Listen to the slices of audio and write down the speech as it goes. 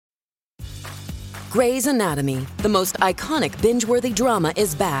Grey's Anatomy, the most iconic binge-worthy drama,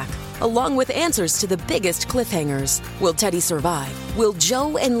 is back, along with answers to the biggest cliffhangers. Will Teddy survive? Will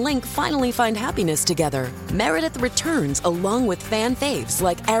Joe and Link finally find happiness together? Meredith returns along with fan faves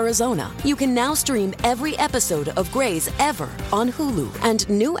like Arizona. You can now stream every episode of Grey's ever on Hulu, and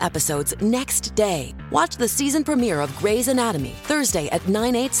new episodes next day. Watch the season premiere of Grey's Anatomy Thursday at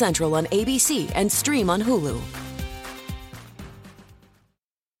 9/8 Central on ABC and stream on Hulu.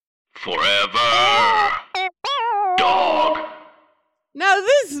 Forever. Dog. Now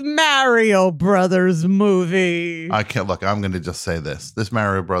this Mario Brothers movie. I can't look. I'm going to just say this. This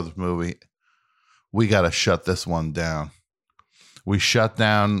Mario Brothers movie, we got to shut this one down. We shut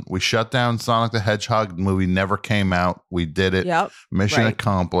down Sonic the Hedgehog. The movie never came out. We did it. Yep. Mission Right.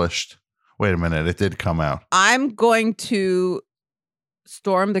 accomplished. Wait a minute. It did come out. I'm going to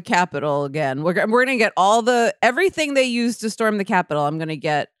storm the Capitol again. We're going to get everything they used to storm the Capitol. I'm going to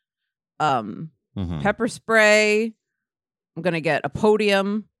get pepper spray. I'm going to get a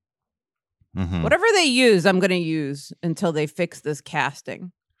podium. Whatever they use, I'm going to use until they fix this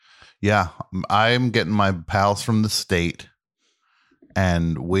casting. Yeah. I'm getting my pals from the state,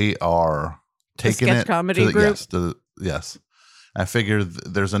 and we are taking sketch it comedy to group? Yes. I figure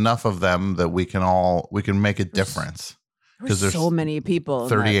there's enough of them that we can make a difference. There's so many people.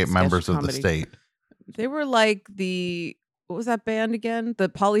 38 members of the state. They were like what was that band again? The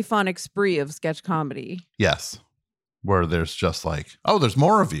Polyphonic Spree of sketch comedy. Yes. Where there's just like, oh, there's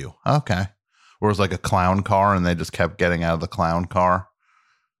more of you. Okay. Where it was like a clown car and they just kept getting out of the clown car.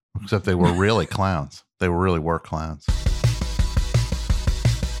 Except they were really clowns. They really were clowns.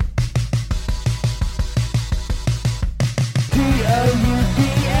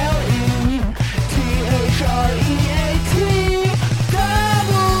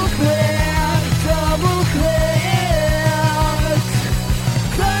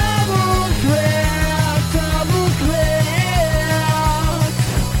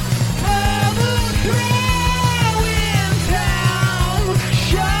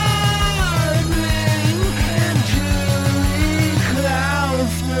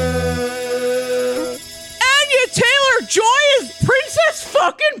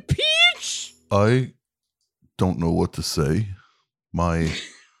 Fucking Peach! I don't know what to say. My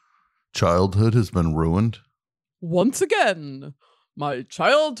childhood has been ruined. Once again, my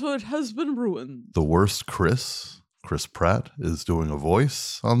childhood has been ruined. The worst Chris Pratt, is doing a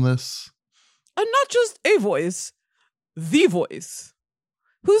voice on this. And not just a voice, the voice.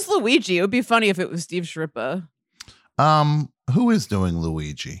 Who's Luigi? It would be funny if it was Steve Shrippa. Who is doing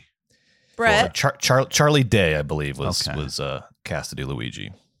Luigi? Brett. Charlie Day, I believe, was cast to do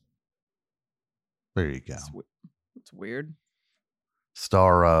Luigi. There you go. It's weird.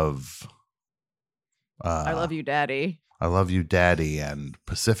 Star of I Love You, Daddy. I Love You, Daddy, and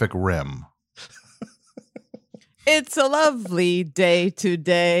Pacific Rim. It's a lovely day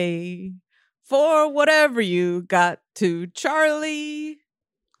today for whatever you got to, Charlie.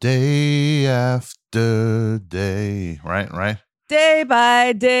 Day after day. Right? Day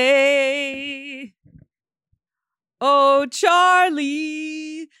by day. Oh,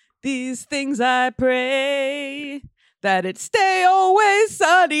 Charlie, these things I pray, that it stay always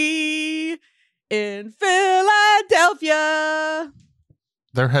sunny in Philadelphia.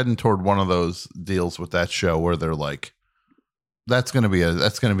 They're heading toward one of those deals with that show where they're like, that's going to be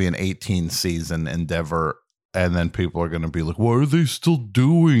an 18 season endeavor. And then people are going to be like, why are they still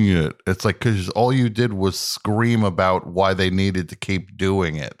doing it? It's like, because all you did was scream about why they needed to keep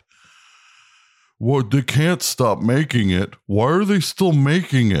doing it. Well, they can't stop making it. Why are they still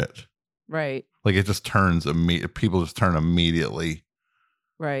making it? Right. Like it just turns people just turn immediately.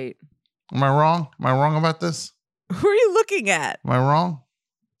 Right. Am I wrong? Am I wrong about this? Who are you looking at? Am I wrong?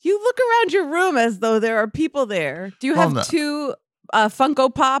 You look around your room as though there are people there. Do you have two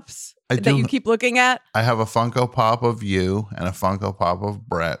Funko Pops that you keep looking at? I have a Funko Pop of you and a Funko Pop of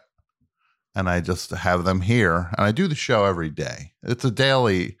Brett. And I just have them here. And I do the show every day. It's a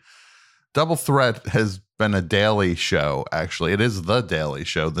daily. Double Threat has been a daily show, actually. It is the daily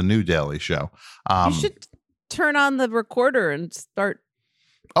show, the new daily show. You should turn on the recorder and start.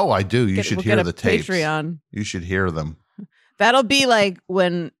 Oh, I do. You should hear the tapes. Patreon. You should hear them. That'll be like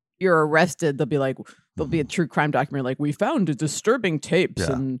when you're arrested. There'll be a true crime documentary like, we found disturbing tapes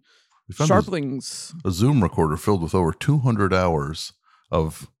and sharplings. A Zoom recorder filled with over 200 hours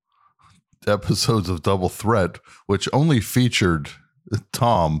of episodes of Double Threat, which only featured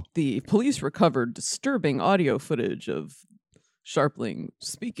Tom. The police recovered disturbing audio footage of Sharpling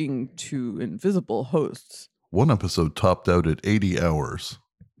speaking to invisible hosts. One episode topped out at 80 hours.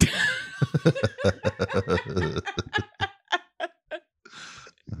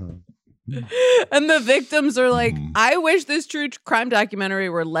 And the victims are like, I wish this true crime documentary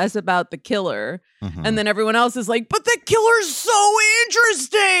were less about the killer. And then everyone else is like, but the killer's so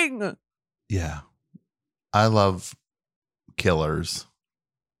interesting. Yeah. I love killers.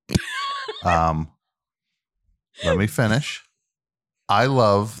 Let me finish. I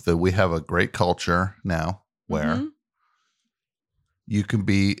love that we have a great culture now where you can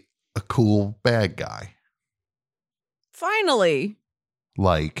be a cool bad guy. Finally.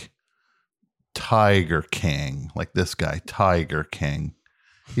 Like Tiger King, like this guy, Tiger King.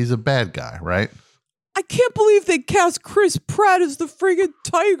 He's a bad guy, right? I can't believe they cast Chris Pratt as the friggin'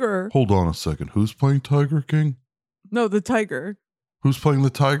 tiger. Hold on a second. Who's playing Tiger King? No, the tiger. Who's playing the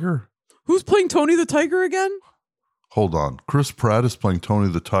tiger? Who's playing Tony the Tiger again? Hold on. Chris Pratt is playing Tony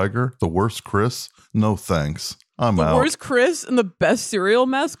the Tiger? The worst Chris? No thanks. I'm out. The worst Chris and the best cereal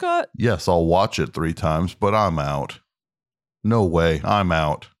mascot? Yes, I'll watch it 3 times, but I'm out. No way. I'm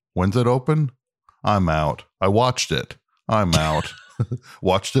out. When's it open? I'm out. I watched it. I'm out.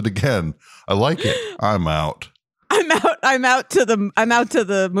 Watched it again. I like it. I'm out. I'm out to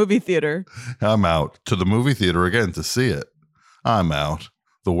the movie theater. I'm out to the movie theater again to see it. I'm out.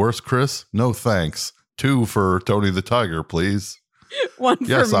 The worst Chris? No thanks. 2 for Tony the Tiger, please. 1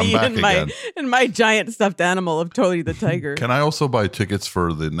 yes, for me I'm back and my giant stuffed animal of Tony the Tiger. Can I also buy tickets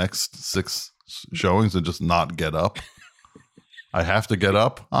for the next 6 showings and just not get up? I have to get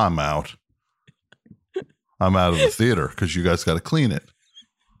up. I'm out. I'm out of the theater because you guys got to clean it.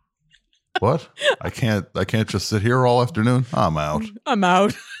 What? I can't just sit here all afternoon. I'm out. I'm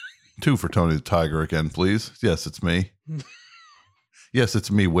out. 2 for Tony the Tiger again, please. Yes, it's me. Yes,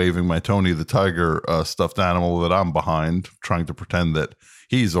 it's me waving my Tony the Tiger stuffed animal that I'm behind, trying to pretend that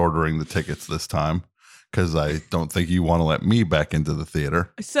he's ordering the tickets this time because I don't think you want to let me back into the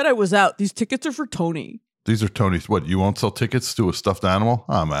theater. I said I was out. These tickets are for Tony. These are Tony's. What, you won't sell tickets to a stuffed animal?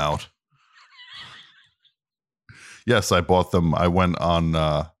 I'm out. Yes, I bought them. I went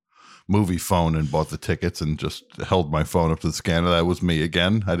on Movie Phone and bought the tickets and just held my phone up to the scanner. That was me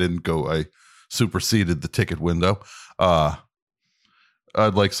again. I didn't go. I superseded the ticket window.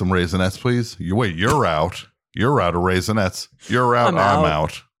 I'd like some Raisinets, please. You're out. You're out of Raisinets. You're out. I'm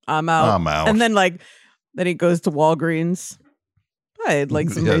out. I'm out. And then he goes to Walgreens. I'd like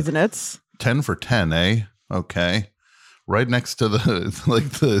some Raisinets. 10 for 10, eh? Okay. Right next to the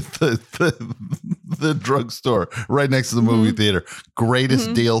drugstore, right next to the movie theater.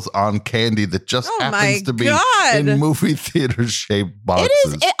 Greatest deals on candy that just happens to be in movie theater shaped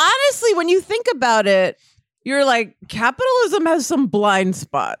boxes. It is honestly, when you think about it, you're like, capitalism has some blind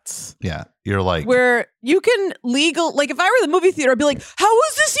spots. Yeah. You're like, where you can if I were the movie theater, I'd be like, how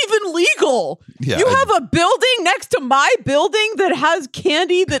is this even legal? Yeah, you have a building next to my building that has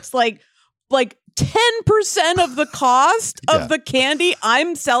candy that's like 10% of the cost of the candy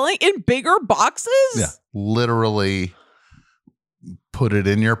I'm selling in bigger boxes? Yeah. Literally put it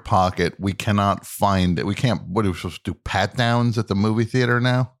in your pocket. We cannot find it. We can't, what are we supposed to do? Pat downs at the movie theater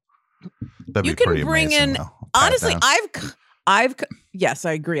now? That'd you be pretty can bring amazing, in, though. honestly, yes,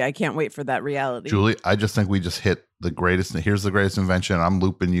 I agree. I can't wait for that reality. Julie, I just think we just hit the greatest. Here's the greatest invention. I'm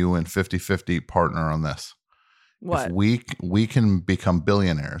looping you in 50-50 partner on this. What? If we can become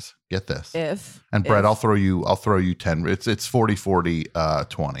billionaires. Get this. And Brett, I'll throw you 10. It's 40-40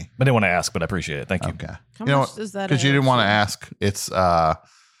 20. I didn't want to ask, but I appreciate it. Thank you. Okay. How much does that? Because you didn't want to ask. It's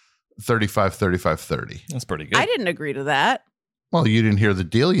 35-35-30. That's pretty good. I didn't agree to that. Well, you didn't hear the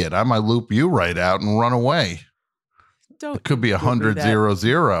deal yet. I might loop you right out and run away. It could be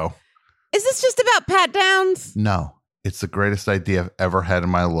 100-0-0. Is this just about pat downs? No, it's the greatest idea I've ever had in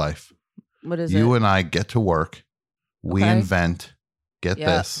my life. What is it? You and I get to work. We invent. Get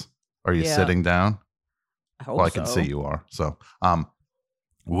this. Are you sitting down? I hope I can see you are. So,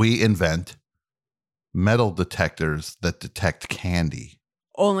 we invent metal detectors that detect candy.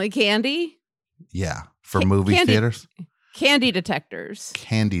 Only candy? Yeah, for movie theaters. Candy detectors.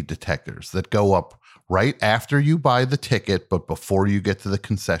 Candy detectors that go up right after you buy the ticket, but before you get to the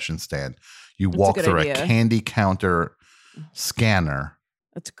concession stand. You walk through a candy counter scanner.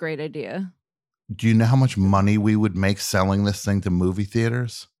 That's a great idea. Do you know how much money we would make selling this thing to movie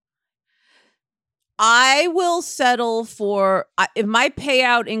theaters? I will settle for, if my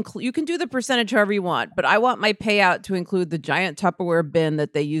payout you can do the percentage however you want, but I want my payout to include the giant Tupperware bin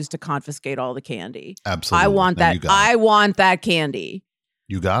that they use to confiscate all the candy. Absolutely. I want that. I want that candy.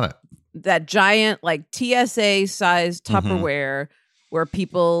 You got it. That giant TSA sized Tupperware where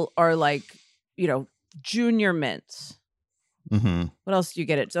people are junior mints. Mm-hmm. What else do you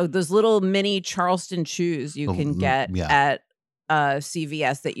get it? So those little mini Charleston chews you can get at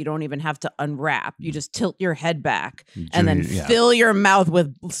CVS that you don't even have to unwrap. You just tilt your head back and then fill your mouth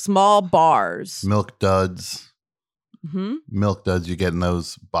with small bars. Milk Duds. Mm-hmm. Milk Duds you get in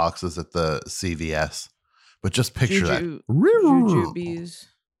those boxes at the CVS. But just picture that. Jujubes.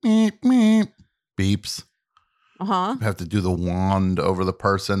 Meep, meep. Beeps. Uh-huh. You have to do the wand over the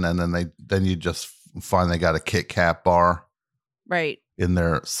person, and then you just find they got a Kit Kat bar in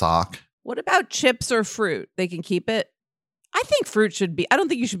their sock. What about chips or fruit? They can keep it? I think fruit should be. I don't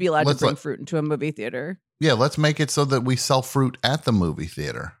think you should be allowed to bring fruit into a movie theater. Yeah, let's make it so that we sell fruit at the movie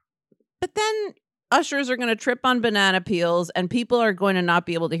theater. But then ushers are going to trip on banana peels, and people are going to not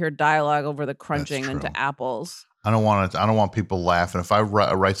be able to hear dialogue over the crunching into apples. I don't want people laughing. If I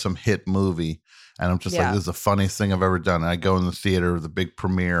write some hit movie and I'm just like, this is the funniest thing I've ever done, and I go in the theater, the big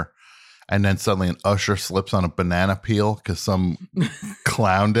premiere, and then suddenly an usher slips on a banana peel because some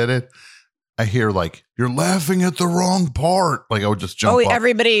clown did it. I hear like, you're laughing at the wrong part. Like I would just jump up.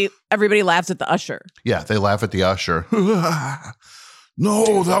 Everybody laughs at the usher. Yeah, they laugh at the usher.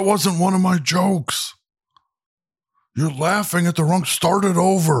 No, that wasn't one of my jokes. You're laughing at the wrong. Start it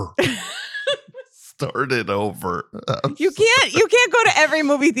over. Start it over. You can't go to every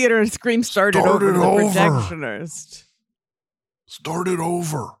movie theater and scream "Start it over" to the projectionist. Start it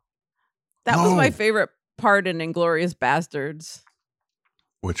over. That was my favorite part in Inglourious Bastards.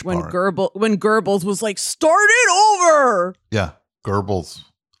 Which part? When Goebbels was like, "Start it over." Yeah, Goebbels.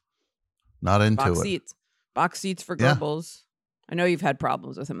 Not into Box seats for Goebbels. I know you've had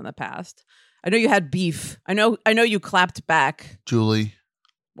problems with him in the past. I know you had beef. I know you clapped back. Julie.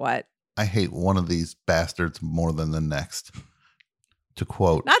 What? I hate one of these bastards more than the next. To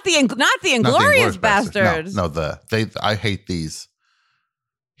quote, not the Inglourious Bastards. No, I hate these.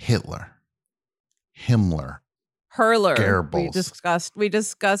 Hitler, Himmler, Hurler. Goebbels. We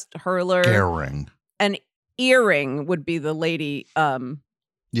discussed Hurler. Goering. And Earring would be the lady.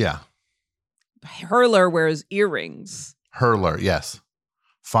 Yeah. Hurler wears earrings. Hurler, yes.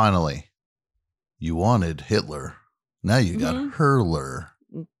 Finally, you wanted Hitler. Now you got Hurler.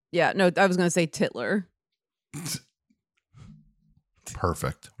 Yeah, no, I was going to say Titler.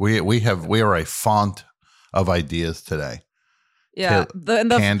 Perfect. We are a font of ideas today. Yeah,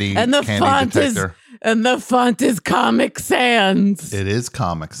 candy font detector. And the font is Comic Sans. It is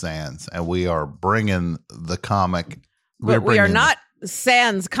Comic Sans, and we are bringing the comic. But we are not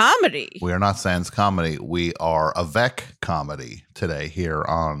Sans comedy. We are not Sans comedy. We are Avec comedy today here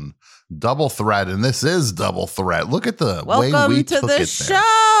on Double Threat, and this is Double Threat. Look at the way we took it there. Welcome to the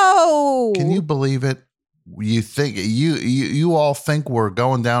show. Can you believe it? You think you all think we're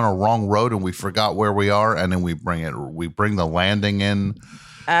going down a wrong road and we forgot where we are, and then we bring the landing in.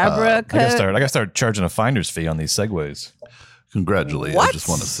 I gotta start charging a finder's fee on these segues. Congratulations. I just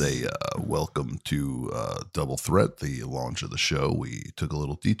want to say welcome to Double Threat, the launch of the show. We took a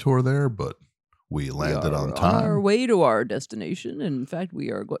little detour there, but we landed on time. On our way to our destination. In fact,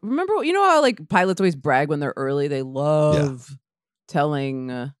 we are going. Remember, you know how like pilots always brag when they're early? They love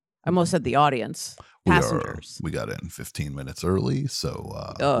telling, I almost said the audience. Passengers. We got in 15 minutes early,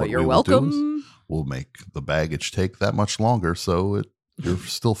 so you're welcome. We'll make the baggage take that much longer, so you're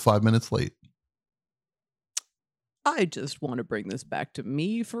still 5 minutes late. I just want to bring this back to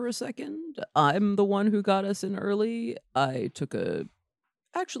me for a second. I'm the one who got us in early. I took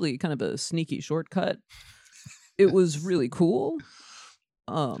actually kind of a sneaky shortcut. It was really cool.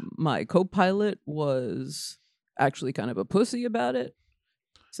 My co-pilot was actually kind of a pussy about it.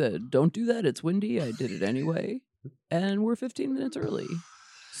 Said, don't do that. It's windy. I did it anyway. And we're 15 minutes early.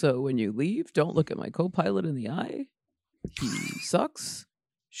 So when you leave, don't look at my co-pilot in the eye. He sucks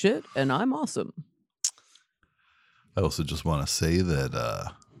shit, and I'm awesome. I also just want to say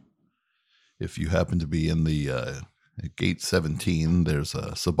that if you happen to be in the gate 17, there's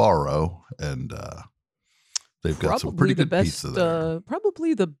a Sbarro, and they've got some pretty good pizza there.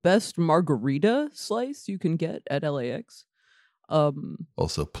 Probably the best margarita slice you can get at LAX.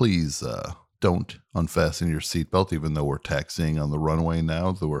 Also, please don't unfasten your seatbelt, even though we're taxiing on the runway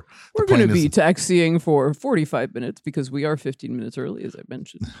now. We're going to be taxiing for 45 minutes because we are 15 minutes early, as I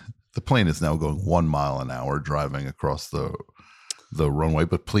mentioned. The plane is now going 1 mile an hour driving across the runway,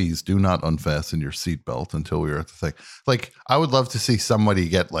 but please do not unfasten your seatbelt until we are at the thing. Like, I would love to see somebody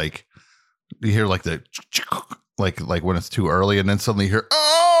get like, you hear like the, like when it's too early, and then suddenly you hear,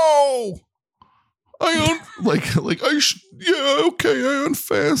 oh! I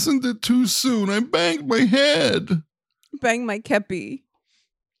unfastened it too soon. I banged my head. Bang my kepi.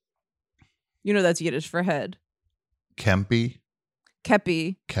 You know that's Yiddish for head. Kempi?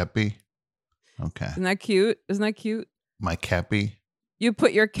 Kepi. Kepi? Okay. Isn't that cute? My kepi? You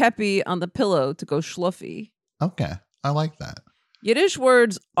put your kepi on the pillow to go schluffy. Okay. I like that. Yiddish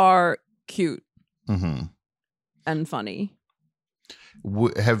words are cute Mm-hmm. and funny.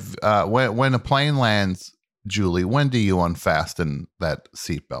 When a plane lands, Julie, when do you unfasten that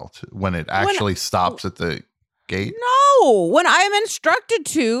seatbelt? When it actually stops at the gate? No, when I am instructed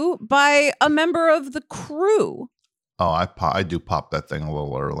to by a member of the crew. Oh, I do pop that thing a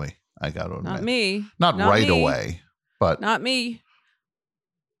little early. I got to admit. Not me. Not right me. away, but Not me.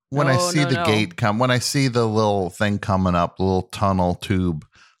 when I see the gate come, when I see the little thing coming up, the little tunnel tube,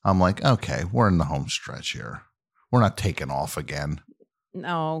 I'm like, okay, we're in the home stretch here. We're not taking off again.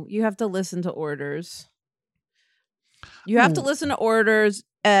 No, you have to listen to orders. You have to listen to orders,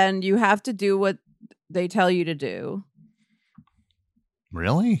 and you have to do what they tell you to do.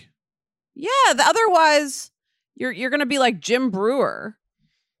 Really? Yeah, otherwise you're going to be like Jim Brewer.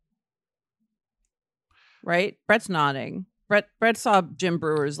 Right? Brett's nodding. Brett saw Jim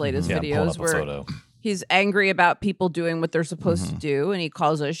Brewer's latest videos where he's angry about people doing what they're supposed to do, and he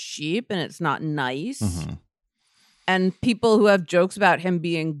calls us sheep, and it's not nice. Mm-hmm. And people who have jokes about him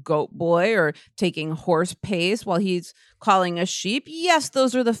being goat boy or taking horse pace while he's calling us sheep. Yes,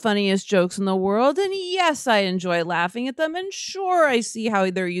 those are the funniest jokes in the world. And yes, I enjoy laughing at them. And sure, I see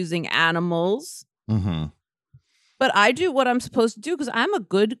how they're using animals. Mm-hmm. But I do what I'm supposed to do because I'm a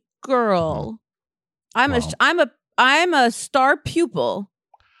good girl. I'm a star pupil.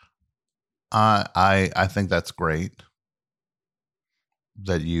 I think that's great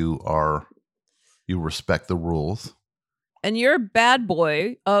that you respect the rules. And you're a bad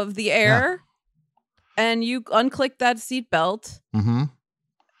boy of the air, and you unclick that seatbelt. Mm-hmm.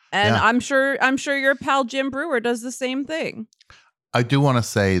 And I'm sure your pal Jim Brewer does the same thing. I do want to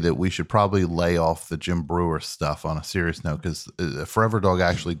say that we should probably lay off the Jim Brewer stuff on a serious note, because Forever Dog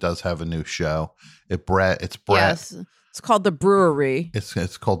actually does have a new show. It's Brett. Yes, it's called The Brewery.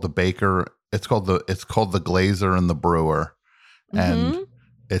 It's called The Baker. It's called the Glazer and the Brewer, and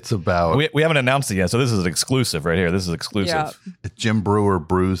it's about. We haven't announced it yet, so this is an exclusive right here. This is exclusive. Yeah. Jim Brewer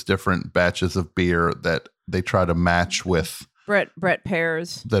brews different batches of beer that they try to match with Brett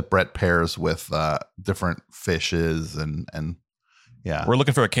pairs. That Brett pairs with different fishes and. Yeah, we're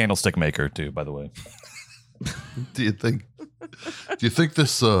looking for a candlestick maker too, by the way. Do you think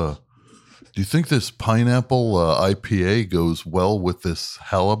this pineapple IPA goes well with this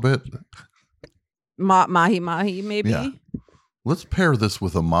halibut? Mahi maybe. Yeah. Let's pair this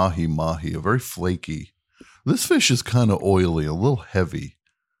with a mahi, a very flaky. This fish is kind of oily, a little heavy.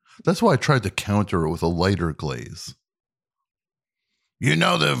 That's why I tried to counter it with a lighter glaze. You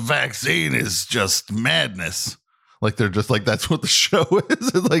know, the vaccine is just madness. Like they're just like, that's what the show is.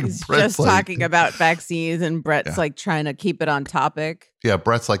 It's like He's Brett's just talking about vaccines, and Brett's like trying to keep it on topic. Yeah,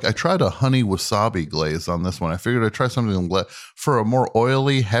 Brett's like, I tried a honey wasabi glaze on this one. I figured I'd try something for a more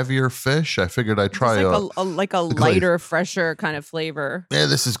oily, heavier fish. I figured I'd try a lighter, fresher kind of flavor. Yeah,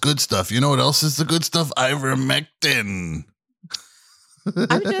 this is good stuff. You know what else is the good stuff? Ivermectin.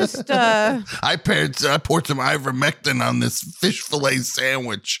 I'm just I poured some ivermectin on this fish fillet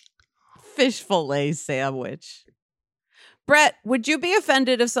sandwich. Fish fillet sandwich. Brett, would you be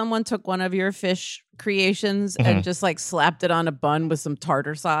offended if someone took one of your fish creations and just like slapped it on a bun with some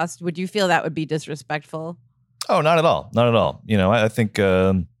tartar sauce? Would you feel that would be disrespectful? Oh, not at all. Not at all. You know, I think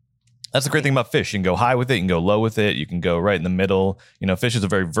that's the great thing about fish. You can go high with it. You can go low with it. You can go right in the middle. You know, fish is a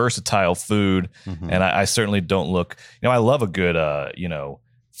very versatile food. And I certainly don't look, I love a good,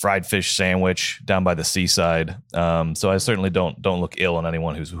 fried fish sandwich down by the seaside. So I certainly don't look ill on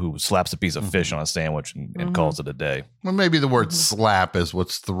anyone who slaps a piece of fish on a sandwich and calls it a day. Well, maybe the word slap is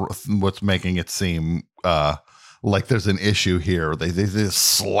what's making it seem like there's an issue here. They just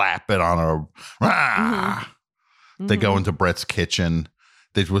slap it on a. They go into Brett's kitchen.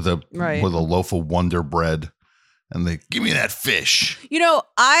 With a loaf of Wonder Bread, and they give me that fish. You know,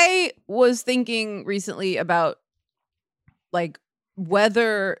 I was thinking recently about like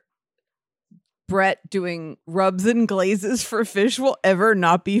whether Brett doing rubs and glazes for fish will ever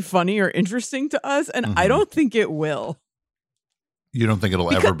not be funny or interesting to us, and I don't think it will. You don't think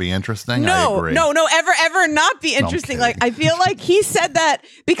it'll ever be interesting? No, I agree. No, ever not be interesting. Okay. Like, I feel like he said that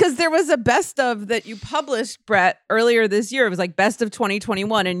because there was a best of that you published, Brett, earlier this year. It was like best of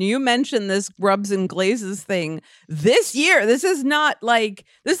 2021. And you mentioned this rubs and glazes thing this year. This is like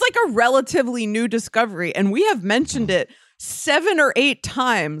a relatively new discovery. And we have mentioned it 7 or 8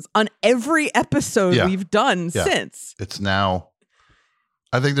 times on every episode we've done since. It's now,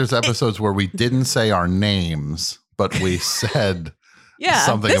 I think there's episodes where we didn't say our names, but we said...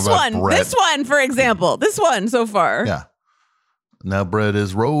 something this about one, Brett. This one, for example. This one so far. Yeah. Now Brett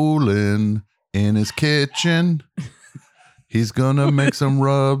is rolling in his kitchen. He's gonna make some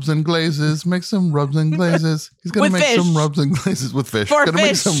rubs and glazes. Make some rubs and glazes. He's gonna With make fish. some rubs and glazes with fish. For Gonna make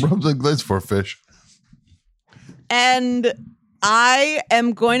fish. some rubs and glazes for fish. And I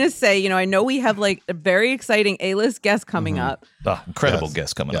am going to say, I know we have like a very exciting A-list guest coming up. Incredible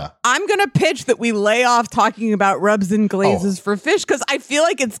guest coming up. I'm going to pitch that we lay off talking about rubs and glazes for fish because I feel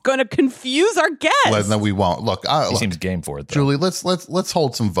like it's going to confuse our guests. Well, no, we won't. Look, He seems game for it, though. Julie, let's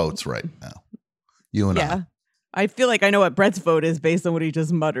hold some votes right now. You and I. I feel like I know what Brett's vote is based on what he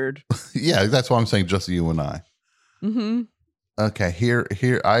just muttered. Yeah, that's why I'm saying just you and I. Mm-hmm. Okay, here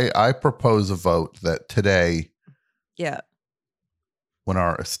I propose a vote that today, when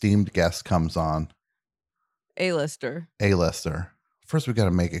our esteemed guest comes on, A-lister. First we got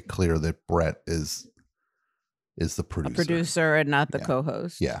to make it clear that Brett is the producer. A producer and not the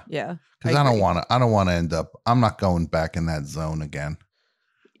co-host. Yeah. Yeah. Because I don't want to end up. I'm not going back in that zone again.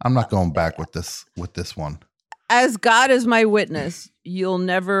 I'm not going back with this one. As God is my witness, you'll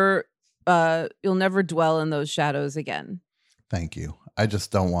never dwell in those shadows again. Thank you. I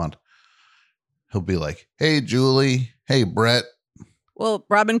just don't want. He'll be like, "Hey, Julie. Hey, Brett. Well,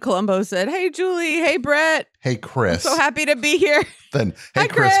 Robin Colombo said, "Hey, Julie. Hey, Brett. Hey, Chris. I'm so happy to be here." Then, "Hey, Hi,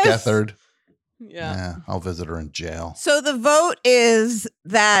 Chris Chris. Gethard." Yeah. I'll visit her in jail. So the vote is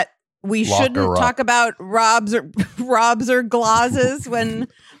that we Lock her shouldn't up. talk about Robs or glazes when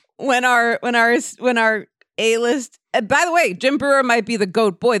our A-list. By the way, Jim Brewer might be the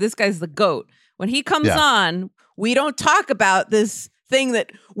GOAT. Boy, this guy's the GOAT. When he comes on, we don't talk about this thing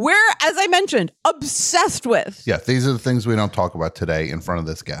that we're, as I mentioned, obsessed with. Yeah, these are the things we don't talk about today in front of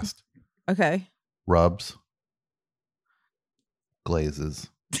this guest. Okay. Rubs, glazes,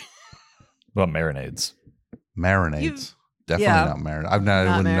 What about marinades? marinades. Definitely Yeah. not marinade. I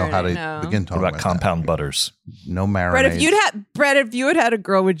wouldn't know how to marinade, no. begin What talking about about compound butters? that. No marinade. Brett, if you had a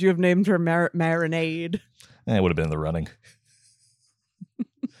girl, would you have named her Marinade? It would have been in the running.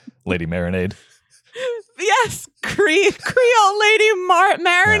 Lady Marinade. Yes, Creole Lady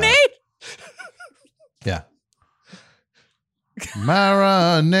Marinade. Yeah.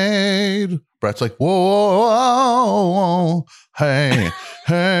 Marinade. Brett's like, whoa, whoa, whoa, hey,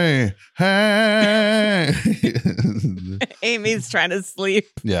 hey, hey. Amy's trying to sleep.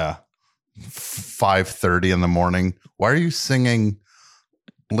 Yeah. 5:30 in the morning. Why are you singing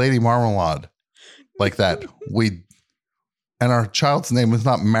Lady Marmalade like that? And our child's name is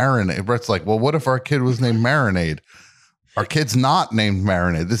not Marinade. Brett's like, well, what if our kid was named Marinade? Our kid's not named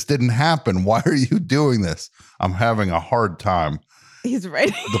Marinade. This didn't happen. Why are you doing this? I'm having a hard time. He's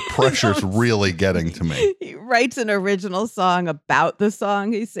writing. The pressure's really getting to me. He writes an original song about the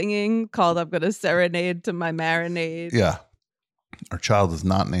song he's singing called "I'm Gonna Serenade to My Marinade." Yeah. Our child is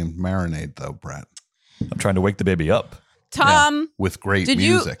not named Marinade, though, Brett. I'm trying to wake the baby up. Tom, With great Did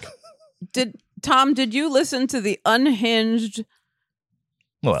you- music. did you listen to the unhinged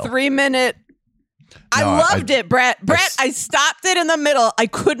Well, 3-minute? I No, loved it, Brett. Brett, I stopped it in the middle. I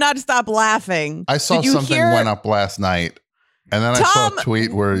could not stop laughing. I saw Did you something hear- went up last night, and then I saw Tom- a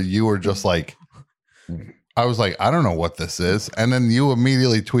tweet where you were just like, I was like, I don't know what this is. And then you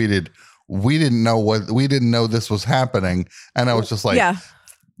immediately tweeted, we didn't know this was happening. And I was just like, Yeah.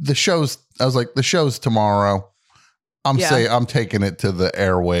 the show's tomorrow. I'm taking it to the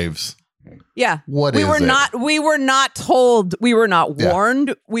airwaves. Yeah. What we is were it? we were not told. We were not Yeah.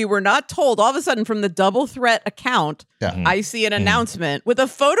 warned. We were not told. All of a sudden, from the Double Threat account, Yeah. I see an announcement with a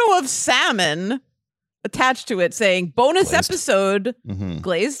photo of salmon attached to it saying bonus Glazed. episode Mhm.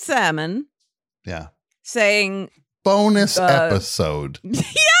 glazed salmon, Yeah. saying Bonus episode.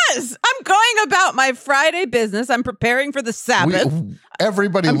 yes, I'm going about my Friday business. I'm preparing for the Sabbath.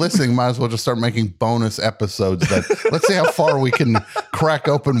 Everybody listening might as well just start making bonus episodes. Let's see how far we can crack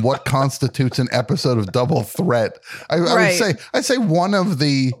open what constitutes an episode of Double Threat. I would say one of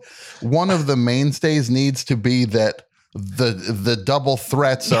the mainstays needs to be that the double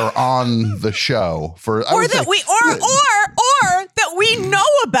threats are on the show or that we know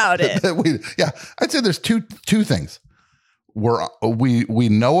about it. I'd say there's two things. We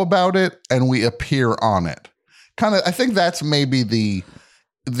know about it and we appear on it. Kind of, I think that's maybe the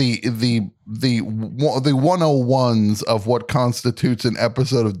 101s of what constitutes an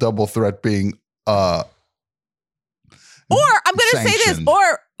episode of Double Threat being Or I'm going to say this, sanctioned.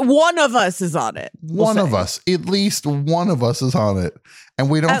 or one of us is on it. One of us, at least one of us is on it, and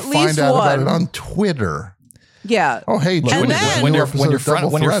we don't At find least out about one. it on Twitter. Yeah. Oh, hey, Look, Julie, when there's a new you're episode of Double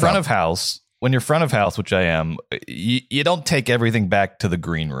when you're Threat front up. of house, which I am, you don't take everything back to the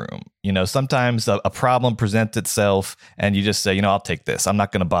green room. You know, sometimes a problem presents itself, and you just say, I'll take this. I'm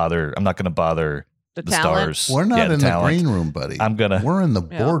not going to bother The the talent. stars. We're not in the talent. green room, buddy. I'm gonna. We're in the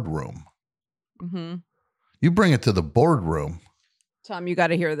boardroom. Mm-hmm. You bring it to the boardroom. Tom, you got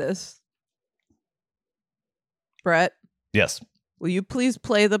to hear this. Brett, Yes. will you please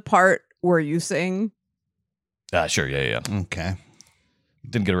play the part where you sing? Sure. Yeah. Okay.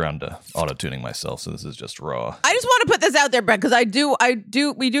 Didn't get around to auto-tuning myself, so this is just raw. I just want to put this out there, Brett, because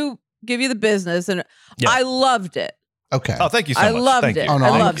we do give you the business, and Yeah. I loved it. Okay. Oh, thank you so I much. loved Thank it. you. Oh no, I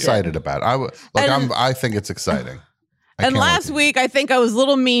I'm loved excited about it. I think it's exciting. I And can't wait last to- week, I think I was a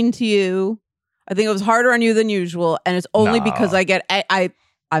little mean to you. I think it was harder on you than usual, and it's only No. because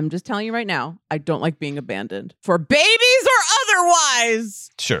I'm just telling you right now, I don't like being abandoned for babies or otherwise.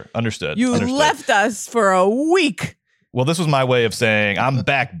 Sure. Understood. You Understood. left us for a week. Well, this was my way of saying, I'm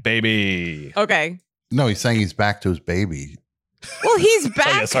back, baby. Okay. No, he's saying he's back to his baby. Well, he's back.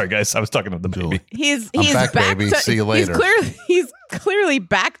 Oh, yeah, sorry, guys. I was talking to the baby. He's I'm back, back baby. to, See you later. He's clearly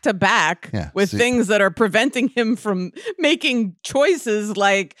back to back Yeah, with see- things that are preventing him from making choices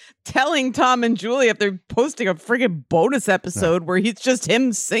like telling Tom and Julie if they're posting a friggin' bonus episode where he's just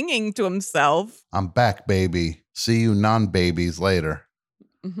him singing to himself. I'm back, baby. See you non-babies later.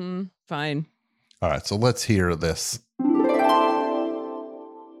 Fine. All right, so let's hear this.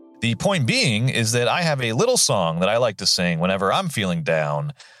 The point being is that I have a little song that I like to sing whenever I'm feeling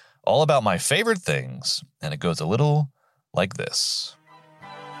down, all about my favorite things, and it goes a little like this.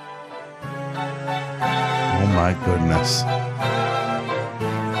 Oh my goodness.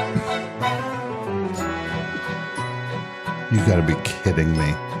 You gotta be kidding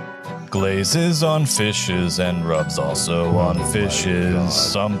me. Glazes on fishes and rubs also on fishes.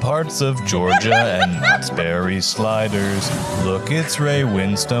 Some parts of Georgia and Knott's Berry sliders. Look, it's Ray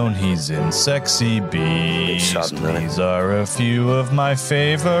Winstone. He's in Sexy Beast. These are a few of my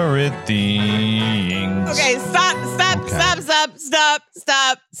favorite things. Okay, stop.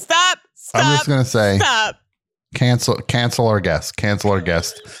 I'm just gonna say Stop. cancel our guest. Cancel our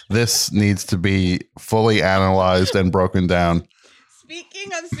guest. This needs to be fully analyzed and broken down.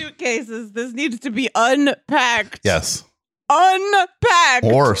 Speaking of suitcases, this needs to be unpacked. Yes. Unpacked.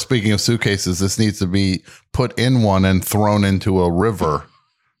 Or speaking of suitcases, this needs to be put in one and thrown into a river.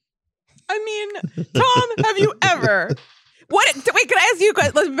 I mean, Tom, have you ever? Wait, can I ask you?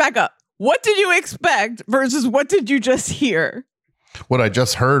 Let's back up. What did you expect versus what did you just hear? What I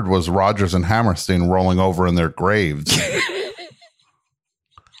just heard was Rodgers and Hammerstein rolling over in their graves.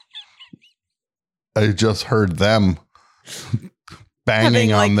 I just heard them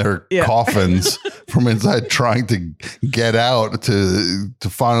banging on their coffins from inside, trying to get out to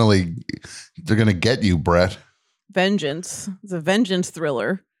finally. They're going to get you, Brett. Vengeance. It's a vengeance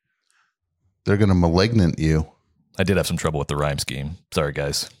thriller. They're going to malignant you. I did have some trouble with the rhyme scheme. Sorry,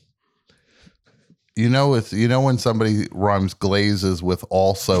 guys. You know, when somebody rhymes glazes with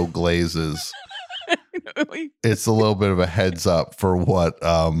also glazes, it's a little bit of a heads up for what's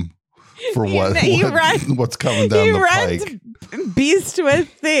coming down the pike. Beast with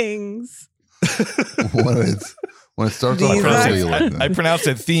things. when it starts off early like that. I pronounced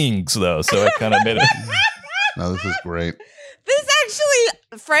it things though, so I kind of made it. No, this is great. This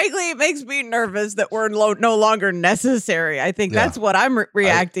actually, frankly, makes me nervous that we're no longer necessary. I think that's what I'm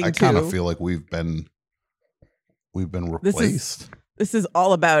reacting to. I kind of feel like we've been replaced. This is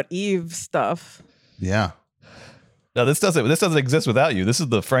all about Eve stuff. Yeah. No, this doesn't exist without you. This is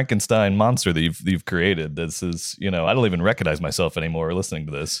the Frankenstein monster that you've created. This is, I don't even recognize myself anymore listening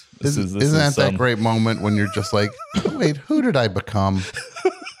to this. Isn't that great moment when you're just like, wait, who did I become?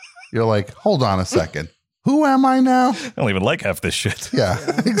 You're like, hold on a second. Who am I now? I don't even like half this shit. Yeah,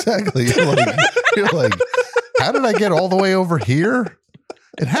 exactly. You're like, how did I get all the way over here?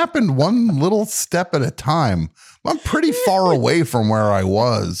 It happened one little step at a time. I'm pretty far away from where I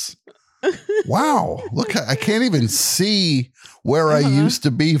was. Wow. Look, I can't even see where I used to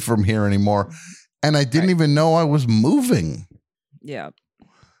be from here anymore. And I didn't even know I was moving. Yeah.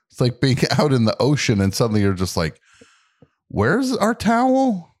 It's like being out in the ocean and suddenly you're just like, where's our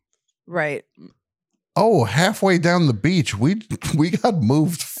towel? Right. Oh, halfway down the beach, we got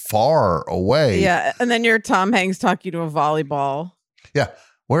moved far away. Yeah. And then you're Tom Hanks talking to a volleyball. Yeah.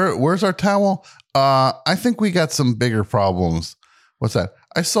 Where's our towel? I think we got some bigger problems. What's that?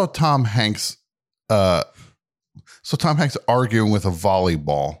 I saw Tom Hanks arguing with a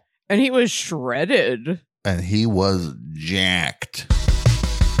volleyball. And he was shredded. And he was jacked.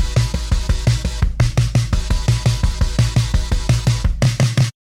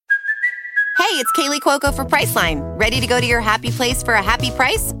 Hey, it's Kaylee Cuoco for Priceline. Ready to go to your happy place for a happy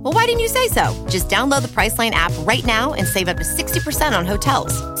price? Well, why didn't you say so? Just download the Priceline app right now and save up to 60% on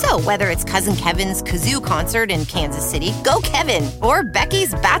hotels. So whether it's Cousin Kevin's Kazoo Concert in Kansas City, go Kevin, or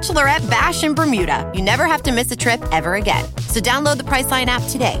Becky's Bachelorette Bash in Bermuda, you never have to miss a trip ever again. So download the Priceline app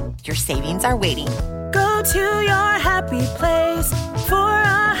today. Your savings are waiting. Go Go to your happy place for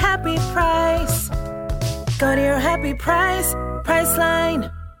a happy price. Go to your happy price,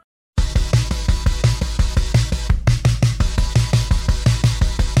 Priceline.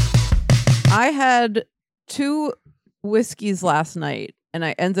 I had 2 whiskeys last night, and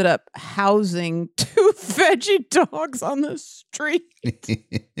I ended up housing 2 veggie dogs on the street. I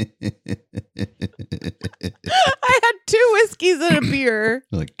had 2 whiskeys and a beer.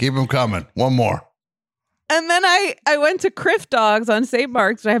 Like, keep them coming. One more. And then I went to Criff Dogs on St.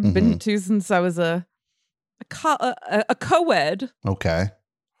 Mark's, which I haven't been to since I was a co-ed. Okay.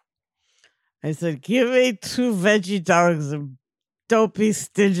 I said, give me 2 veggie dogs and don't be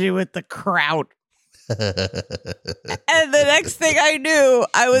stingy with the kraut. And the next thing I knew,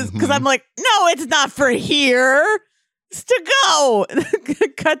 I was, because I'm like, no, it's not for here. It's to go.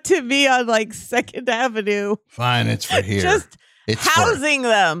 Cut to me on like 2nd Avenue. Fine, it's for here. Just it's housing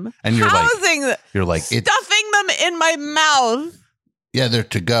them. And you're housing them. You're like, stuffing them in my mouth. Yeah, they're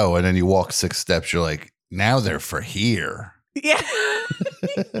to go. And then you walk 6 steps. You're like, now they're for here. Yeah,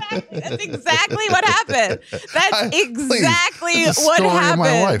 exactly. That's exactly what happened. That's exactly what happened. Of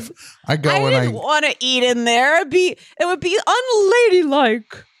my life. I didn't want to eat in there. It would be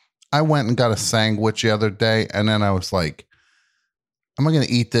unladylike. I went and got a sandwich the other day, and then I was like, am I going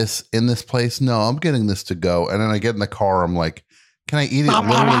to eat this in this place? No, I'm getting this to go. And then I get in the car. I'm like, can I eat it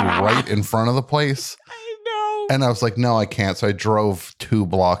literally right in front of the place? I know. And I was like, no, I can't. So I drove 2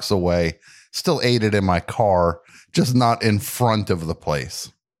 blocks away, still ate it in my car. Just not in front of the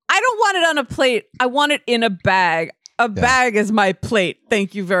place. I don't want it on a plate. I want it in a bag. A bag is my plate.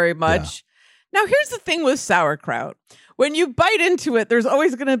 Thank you very much. Yeah. Now, here's the thing with sauerkraut. When you bite into it, there's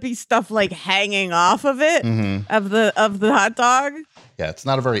always going to be stuff like hanging off of it, of the hot dog. Yeah, it's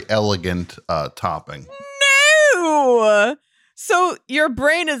not a very elegant topping. No! So your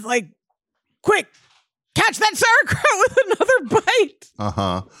brain is like, quick, catch that sauerkraut with another bite.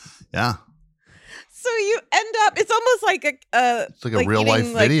 Uh-huh. Yeah. So you end up, it's almost like it's like a real life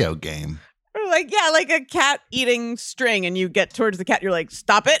video game. Or like a cat eating string, and you get towards the cat, you're like,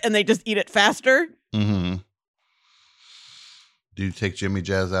 stop it, and they just eat it faster. Mm-hmm. Do you take Jimmy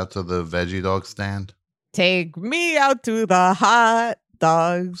Jazz out to the veggie dog stand? Take me out to the hot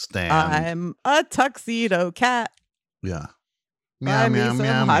dog stand. I'm a tuxedo cat. Yeah. Buy me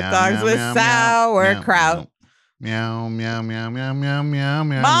some hot dogs with sauerkraut. Meow, meow, meow, meow, meow, meow,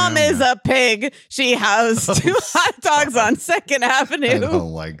 meow. Mom is a pig. She housed 2 hot dogs on 2nd Avenue. I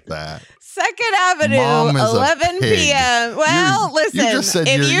don't like that. 2nd Avenue, 11 p.m. Well, listen. You just said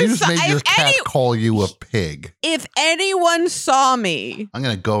you just made your cat call you a pig. If anyone saw me, I'm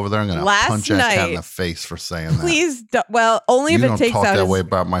going to go over there. I'm going to punch that cat in the face for saying that. Please, well, only if it takes out. You don't talk that way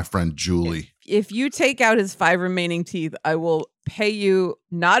about my friend Julie. If you take out his 5 remaining teeth, I will pay you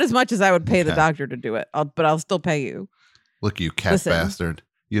not as much as I would pay the doctor to do it, but I'll still pay you. Look, you cat bastard.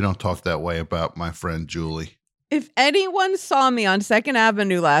 You don't talk that way about my friend Julie. If anyone saw me on 2nd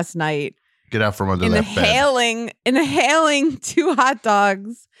Avenue last night, get out from under that bed. Inhaling 2 hot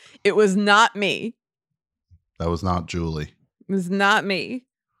dogs, it was not me. That was not Julie. It was not me.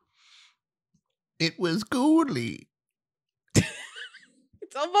 It was Gooley.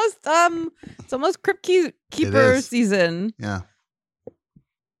 It's almost Crypt Keeper season. Yeah.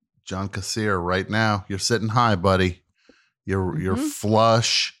 John Kassir, right now, you're sitting high, buddy. You're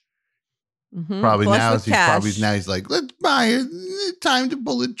flush. Mm-hmm. Probably flush now he's like, let's buy it. Time to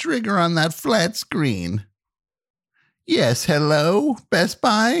pull the trigger on that flat screen. Yes, hello, Best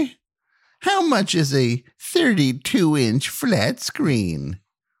Buy. How much is a 32-inch flat screen?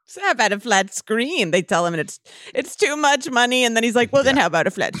 How about a flat screen? They tell him it's too much money, and then he's like, well, then how about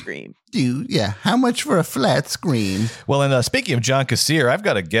a flat screen? How much for a flat screen? Well, and speaking of John Kassir, I've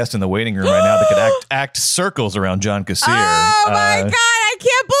got a guest in the waiting room right now that could act circles around John Kassir. Oh my God, I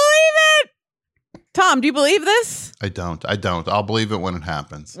can't believe it! Tom, do you believe this? I don't. I'll believe it when it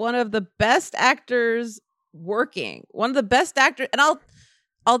happens. One of the best actors working. One of the best actors, and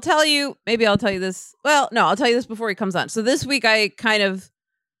I'll tell you, maybe I'll tell you this. Well, no, I'll tell you this before he comes on. So this week I kind of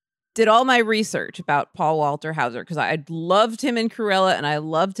did all my research about Paul Walter Hauser because I loved him in Cruella and I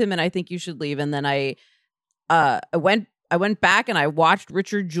loved him and I Think You Should Leave. And then I went back and I watched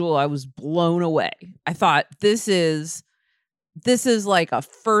Richard Jewell. I was blown away. I thought this is like a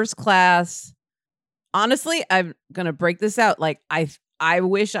first class. Honestly, I'm gonna break this out. Like I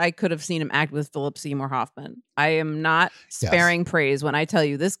wish I could have seen him act with Philip Seymour Hoffman. I am not sparing praise when I tell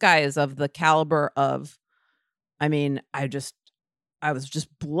you this guy is of the caliber of. I mean, I was just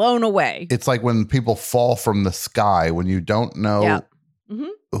blown away. It's like when people fall from the sky when you don't know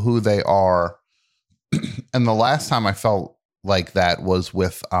who they are. And the last time I felt like that was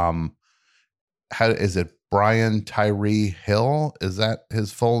with how is it? Brian Tyree Hill? Is that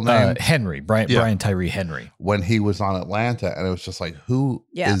his full name? Brian Tyree Henry. When he was on Atlanta, and it was just like, who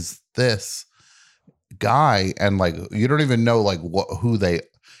is this guy? And like, you don't even know like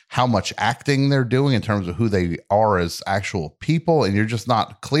how much acting they're doing in terms of who they are as actual people, and you're just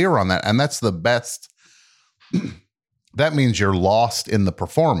not clear on that. And that's the best. That means you're lost in the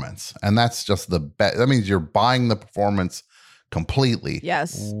performance, and that's just the best. That means you're buying the performance completely.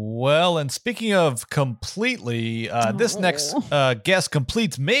 Yes. Well, and speaking of completely, this next guest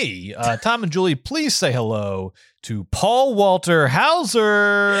completes me. Tom and Julie, please say hello to Paul Walter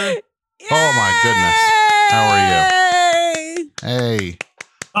Hauser. Yay! Oh my goodness. How are you? Hey.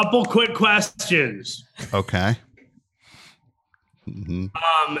 Couple quick questions. Okay. Mm-hmm.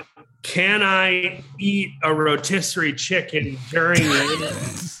 Can I eat a rotisserie chicken during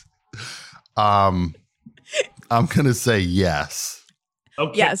the I'm gonna say yes.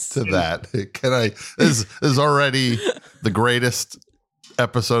 Okay. Yes. To that. Can I? This is already the greatest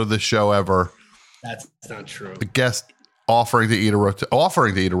episode of the show ever. That's not true. The guest offering to eat a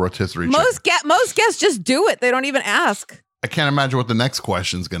rotisserie chicken. Most guests just do it. They don't even ask. I can't imagine what the next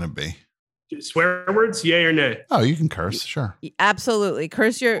question's gonna be. Swear words, yay or nay? Oh, you can curse, sure. Absolutely.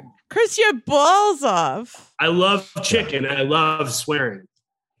 Curse your balls off. I love chicken. I love swearing.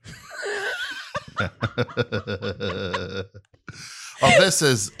 Oh, this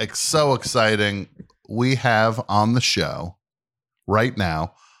is so exciting. We have on the show right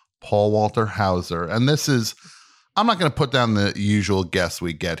now Paul Walter Hauser, and this is, I'm not going to put down the usual guests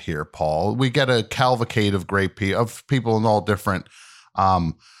we get here, Paul. We get a cavalcade of great people in all different.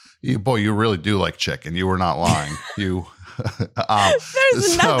 You really do like chicken. You were not lying. You.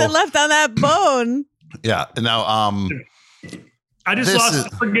 There's nothing left on that bone. Yeah. Now,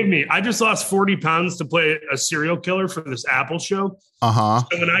 forgive me. I just lost 40 pounds to play a serial killer for this Apple show. Uh-huh.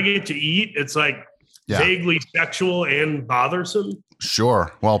 So when I get to eat, it's like vaguely sexual and bothersome.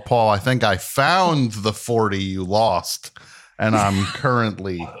 Sure. Well, Paul, I think I found the 40 you lost, and I'm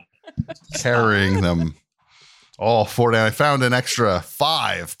currently carrying them all 40. I found an extra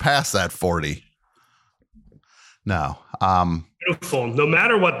 5 past that 40. No. Beautiful. No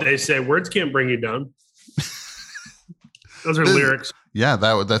matter what they say, words can't bring you down. Those are lyrics. Yeah,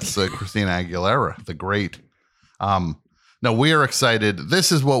 that's Christina Aguilera, the great. No, we are excited.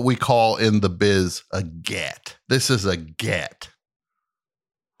 This is what we call in the biz a get. This is a get.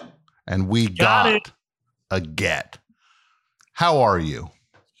 And we got a get. How are you?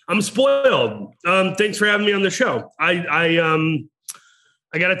 I'm spoiled. Thanks for having me on the show. I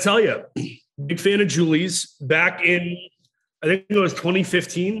got to tell you, big fan of Julie's. Back in, I think it was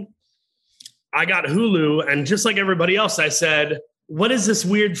 2015, I got Hulu, and just like everybody else, I said, what is this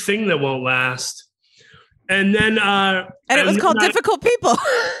weird thing that won't last? And then it was called Difficult People.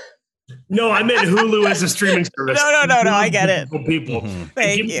 No, I meant Hulu as a streaming service. No, I get it. People. Mm-hmm.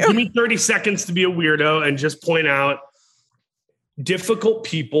 Thank you. Give me 30 seconds to be a weirdo and just point out Difficult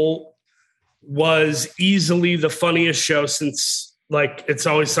People was easily the funniest show since like It's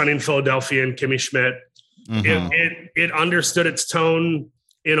Always Sunny in Philadelphia and Kimmy Schmidt. Mm-hmm. It understood its tone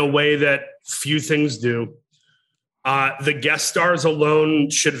in a way that few things do. The guest stars alone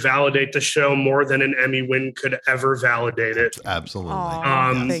should validate the show more than an Emmy win could ever validate it.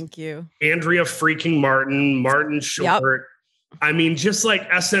 Absolutely. Thank you. Andrea freaking Martin Short. Yep. I mean, just like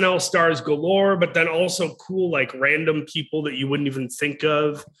SNL stars galore, but then also cool, like random people that you wouldn't even think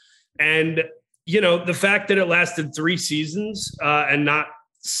of. And, you know, the fact that it lasted 3 seasons and not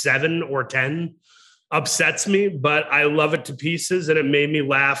 7 or 10 upsets me, but I love it to pieces. And it made me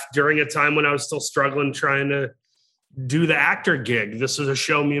laugh during a time when I was still struggling trying to do the actor gig. This was a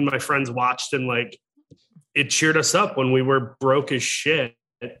show me and my friends watched, and like it cheered us up when we were broke as shit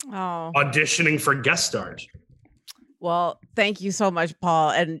auditioning for guest stars. Well, thank you so much, Paul.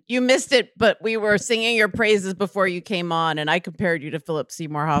 And you missed it, but we were singing your praises before you came on, and I compared you to Philip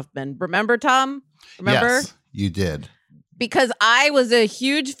Seymour Hoffman. Remember, Tom? Remember? Yes, you did. Because I was a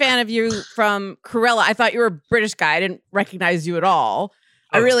huge fan of you from Cruella. I thought you were a British guy. I didn't recognize you at all.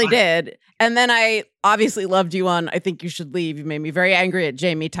 I really did. And then I obviously loved you on I Think You Should Leave. You made me very angry at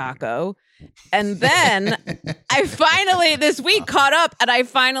Jamie Taco. And then I finally, this week, caught up, and I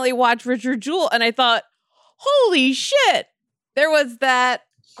finally watched Richard Jewell, and I thought, holy shit. There was that.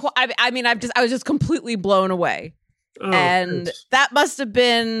 I mean, I was just completely blown away. And that must have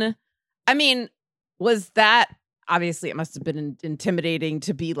been, I mean, was that, obviously it must have been intimidating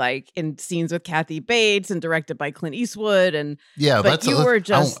to be like in scenes with Kathy Bates and directed by Clint Eastwood. And yeah, but you were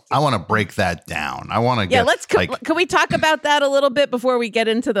just, I want to break that down. I want to get, can we talk about that a little bit before we get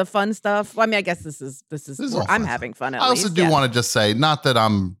into the fun stuff? Well, I mean, I guess this is I'm having fun. I also do want to just say, not that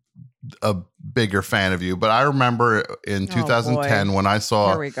I'm a bigger fan of you, but I remember in 2010 when I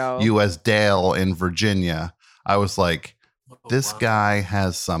saw you as Dale in Virginia, I was like, this guy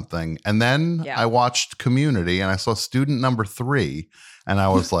has something. And then I watched Community and I saw student number 3 and I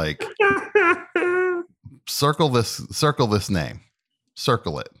was like, circle this name.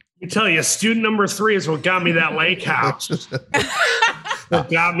 Circle it. I tell you, student number 3 is what got me that lake house. What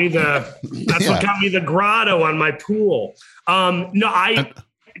got me what got me the grotto on my pool.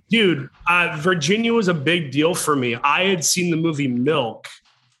 Virginia was a big deal for me. I had seen the movie Milk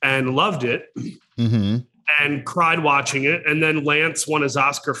and loved it and cried watching it. And then Lance won his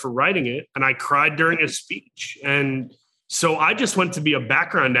Oscar for writing it. And I cried during his speech. And so I just went to be a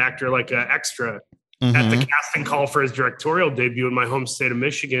background actor, like an extra at the casting call for his directorial debut in my home state of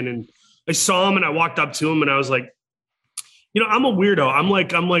Michigan. And I saw him and I walked up to him and I was like, I'm a weirdo. I'm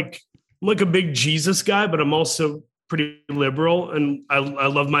like a big Jesus guy, but I'm also pretty liberal. And I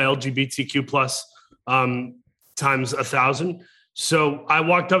love my LGBTQ plus times 1,000. So I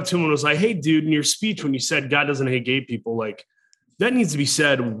walked up to him and was like, hey, dude, in your speech, when you said God doesn't hate gay people, like that needs to be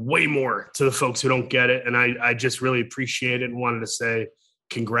said way more to the folks who don't get it. And I just really appreciate it and wanted to say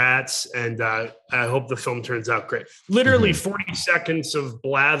congrats. And I hope the film turns out great. Literally 40 seconds of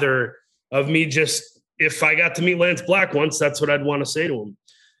blather of me just, if I got to meet Lance Black once, that's what I'd want to say to him.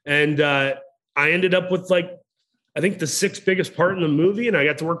 And I ended up with I think the 6th biggest part in the movie. And I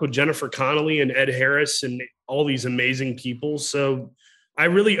got to work with Jennifer Connelly and Ed Harris and all these amazing people. So I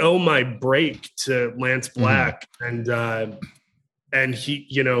really owe my break to Lance Black. And he,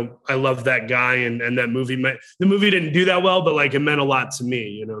 I love that guy and that movie. The movie didn't do that well, but it meant a lot to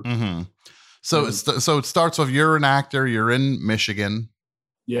me, So, so it starts with, you're an actor, you're in Michigan.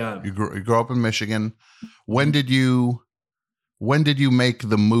 Yeah. You grew up in Michigan. When did you make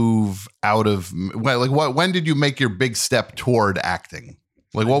the move out of when did you make your big step toward acting?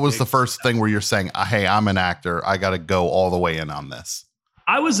 What was the first thing where you're saying, hey, I'm an actor, I got to go all the way in on this?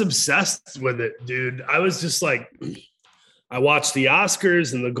 I was obsessed with it, dude. I was just I watched the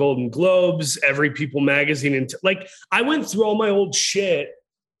Oscars and the Golden Globes, every People magazine. And I went through all my old shit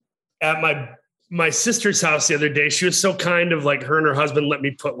at my sister's house the other day. She was so kind of her and her husband let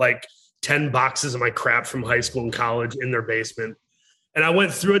me put 10 boxes of my crap from high school and college in their basement. And I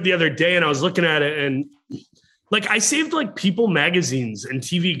went through it the other day and I was looking at it and I saved People magazines and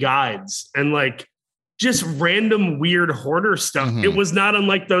TV guides and just random weird hoarder stuff. It was not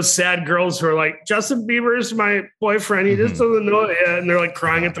unlike those sad girls who are Justin Bieber's my boyfriend. He just doesn't know it. And they're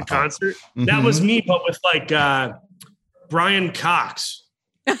crying at the concert. That was me, but with Brian Cox.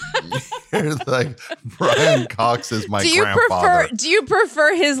 Brian Cox is my grandfather. Do you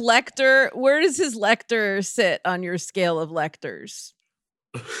prefer his Lecter? Where does his Lecter sit on your scale of Lecters?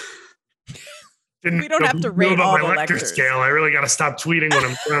 We don't have to rate all the Lecter scale. I really got to stop tweeting when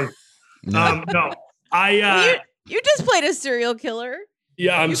I'm drunk. No, you just played a serial killer.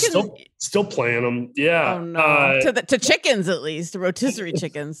 Yeah, I'm still playing them. Yeah. Oh no, to chickens at least, rotisserie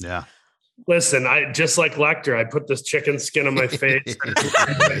chickens. Yeah. Listen, I just like Lecter. I put this chicken skin on my face.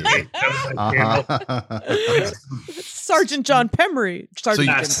 Sergeant John Pemery.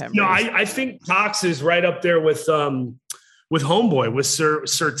 No, I think Cox is right up there with Homeboy, with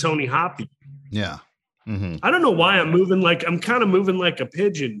Sir Tony Hoppy. Yeah. I don't know why I'm kind of moving like a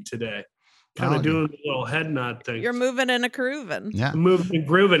pigeon today. Kind of doing a little head nod thing. You're moving and a grooving. Yeah. Moving and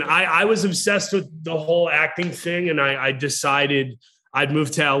grooving. I was obsessed with the whole acting thing, and I decided I'd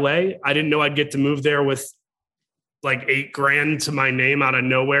move to LA. I didn't know I'd get to move there with $8,000 to my name out of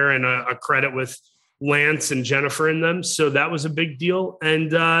nowhere and a credit with Lance and Jennifer in them. So that was a big deal.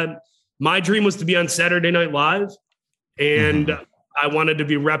 And my dream was to be on Saturday Night Live. And I wanted to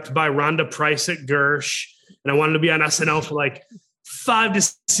be repped by Rhonda Price at Gersh. And I wanted to be on SNL for 5 to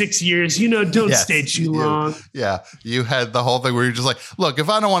 6 years. Don't stay too long. Yeah. You had the whole thing where you're just look, if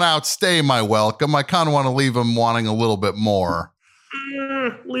I don't want to outstay my welcome, I kind of want to leave them wanting a little bit more.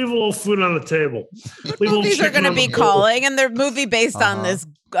 Leave a little food on the table. Movies are going to be calling, and their movie based on this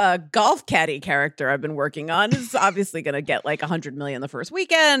golf caddy character I've been working on is obviously going to get $100 million the first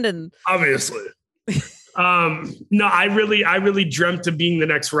weekend, and obviously. No, I really dreamt of being the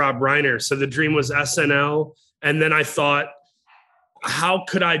next Rob Reiner. So the dream was SNL, and then I thought, how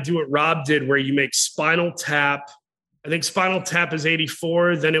could I do what Rob did, where you make Spinal Tap? I think Spinal Tap is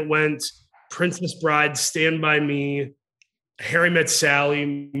 84. Then it went Princess Bride, Stand By Me, Harry Met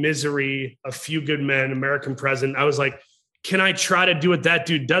Sally, Misery, A Few Good Men, American President. I was like, can I try to do what that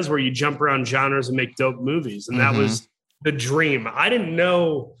dude does, where you jump around genres and make dope movies? And that was the dream. I didn't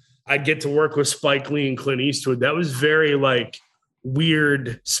know I'd get to work with Spike Lee and Clint Eastwood. That was very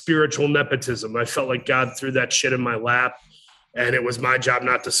weird spiritual nepotism. I felt like God threw that shit in my lap. and it was my job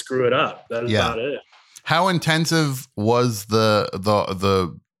not to screw it up. That's about it. How intensive was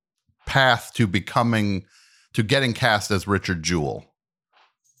the path to getting cast as Richard Jewell?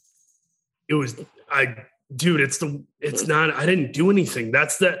 It was, it's not, I didn't do anything.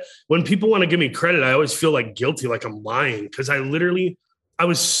 When people want to give me credit, I always feel like guilty, like I'm lying. Cause I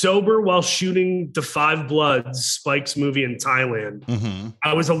was sober while shooting the Five Bloods Spike's movie in Thailand. Mm-hmm.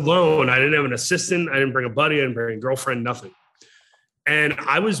 I was alone. I didn't have an assistant. I didn't bring a buddy. I didn't bring a girlfriend, nothing. And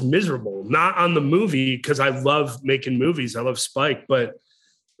I was miserable, not on the movie, because I love making movies. I love Spike, but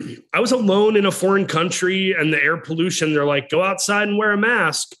I was alone in a foreign country, and the air pollution, they're like, go outside and wear a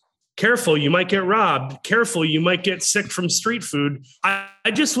mask. Careful, you might get robbed. Careful, you might get sick from street food. I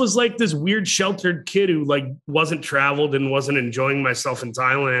just was like this weird sheltered kid who like wasn't traveled and wasn't enjoying myself in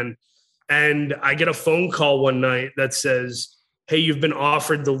Thailand. And I get a phone call one night that says, hey, you've been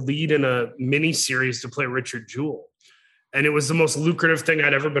offered the lead in a mini series to play Richard Jewell. And it was the most lucrative thing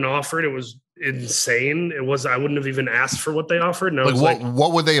I'd ever been offered. It was insane. I wouldn't have even asked for what they offered. And I was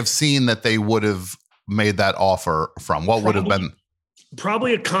what would they have seen that they would have made that offer from? What would have been?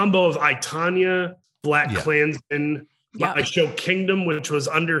 Probably a combo of I, Tonya, Black Klansman, my show Kingdom, which was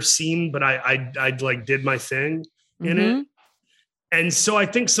underseen, but I like did my thing in it. And so I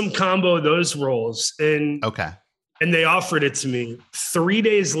think some combo of those roles. And they offered it to me 3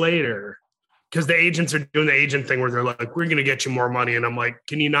 days later, because the agents are doing the agent thing where they're like, we're going to get you more money. And I'm like,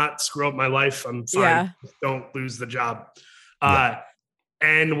 can you not screw up my life? I'm fine. Yeah. Don't lose the job.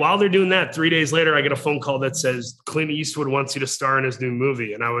 And while they're doing that, 3 days later, I get a phone call that says Clint Eastwood wants you to star in his new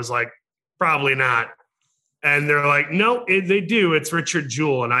movie. And I was like, probably not. And they're like, no, they do. It's Richard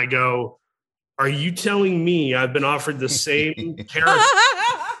Jewell. And I go, are you telling me I've been offered the same character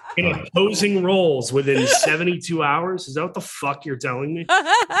in opposing roles within 72 hours? Is that what the fuck you're telling me?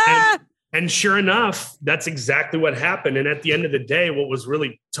 And sure enough, that's exactly what happened. And at the end of the day, what was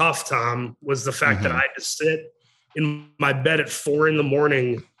really tough, Tom, was the fact that I had to sit in my bed at 4 a.m.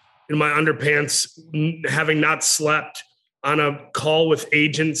 in my underpants, having not slept, on a call with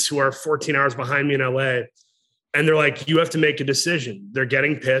agents who are 14 hours behind me in LA. And they're like, you have to make a decision. They're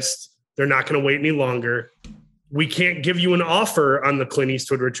getting pissed. They're not going to wait any longer. We can't give you an offer on the Clint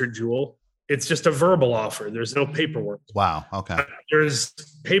Eastwood Richard Jewell. It's just a verbal offer. There's no paperwork. Wow. Okay. There's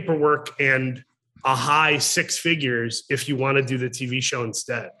paperwork and a high 6 figures if you want to do the TV show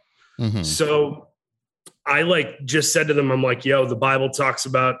instead. So I just said to them, I'm like, yo, the Bible talks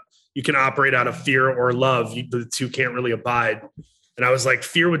about you can operate out of fear or love. The two can't really abide. And I was like,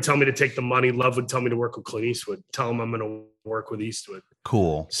 fear would tell me to take the money. Love would tell me to work with Clint Eastwood. Tell him I'm going to work with Eastwood.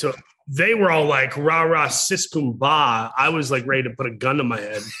 Cool. So they were all like, rah, rah, sis kumbah. I was like ready to put a gun to my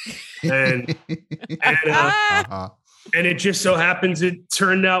head. And it just so happens it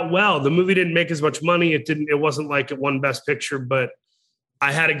turned out well. The movie didn't make as much money. It wasn't like it won Best Picture, but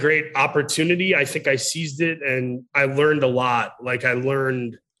I had a great opportunity. I think I seized it, and I learned a lot. Like I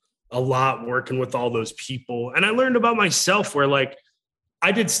learned a lot working with all those people. And I learned about myself where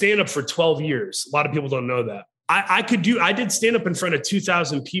I did stand up for 12 years. A lot of people don't know that. I did stand up in front of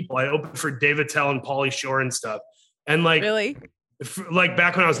 2,000 people. I opened for Dave Attell and Pauly Shore and stuff. And really?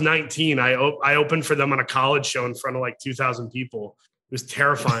 Back when I was 19, I opened for them on a college show in front of 2,000 people. It was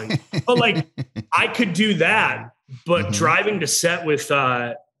terrifying. But I could do that. But driving to set in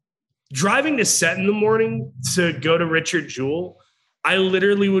the morning to go to Richard Jewell, I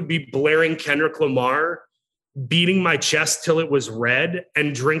literally would be blaring Kendrick Lamar, beating my chest till it was red,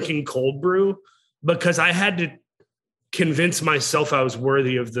 and drinking cold brew because I had to convince myself I was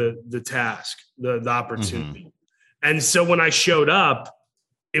worthy of the task, the opportunity. And so when I showed up,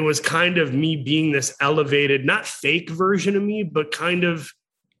 it was kind of me being this elevated, not fake version of me, but kind of,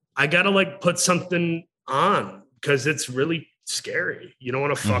 I got to put something on because it's really scary. You don't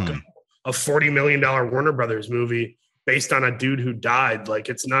want to fuck up a $40 million Warner Brothers movie based on a dude who died.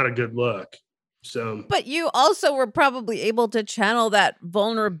 It's not a good look. So, but you also were probably able to channel that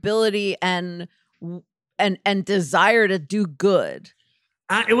vulnerability and desire to do good.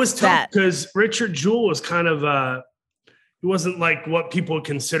 It was tough because Richard Jewell was kind of, he wasn't what people would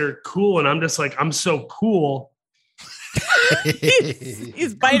consider cool. And I'm just I'm so cool.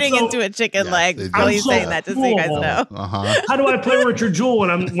 he's biting into a chicken leg while he's saying that, just so you guys know. How do I play Richard Jewell when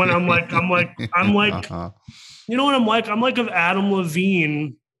I'm like, you know what I'm like? I'm like if Adam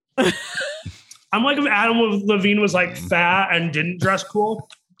Levine. I'm like if Adam Levine was fat and didn't dress cool.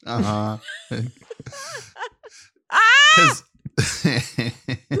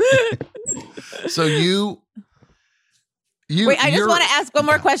 So you wait, I just want to ask one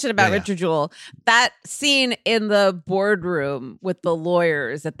more question about Richard Jewell. That scene in the boardroom with the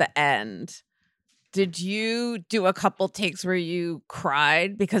lawyers at the end, Did you do a couple takes where you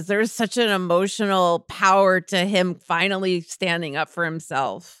cried? Because there's such an emotional power to him finally standing up for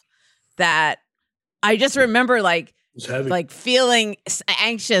himself that I just remember like feeling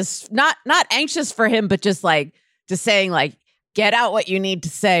anxious, not anxious for him, but just saying like, get out what you need to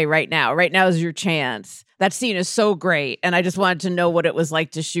say right now. Right now is your chance. That scene is so great. And I just wanted to know what it was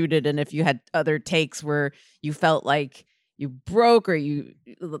like to shoot it. And if you had other takes where you felt like you broke or you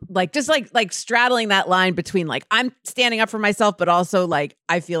like straddling that line between like, I'm standing up for myself, but also like,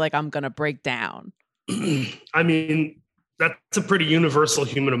 I feel like I'm going to break down. I mean, that's a pretty universal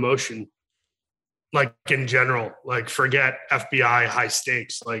human emotion. Like in general, like forget FBI high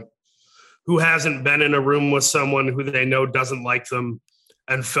stakes, like who hasn't been in a room with someone who they know doesn't like them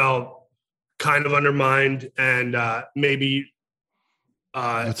and felt kind of undermined and maybe.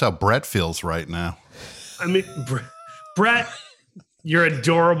 That's how Brett feels right now. I mean, Brett, your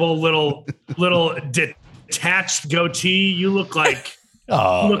adorable little detached goatee. You look like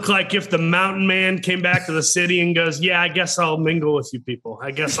if the mountain man came back to the city and goes, yeah, I guess I'll mingle with you people.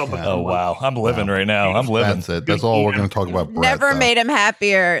 I guess I'll become. Oh, wow. I'm living right now. I'm living. That's it. That's all we're going to talk about. Brett, never made him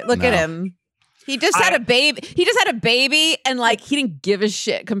happier. Look at him. He just had a baby. He just had a baby and like he didn't give a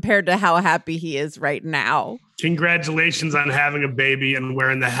shit compared to how happy he is right now. Congratulations on having a baby and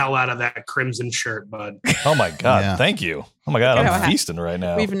wearing the hell out of that crimson shirt, bud. Oh my God. Yeah. Thank you. Oh my God. I'm feasting right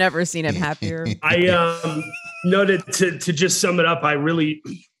now. We've never seen him happier. I noted to just sum it up.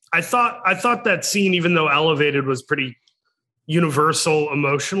 I thought that scene, even though elevated, was pretty universal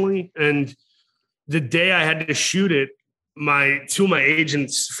emotionally. And the day I had to shoot it, two of my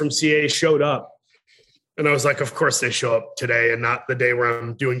agents from CA showed up. And I was like, of course they show up today and not the day where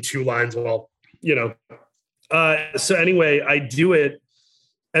I'm doing 2 lines. Well, so anyway, I do it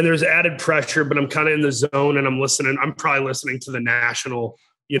and there's added pressure, but I'm kind of in the zone and I'm listening. I'm probably listening to the National,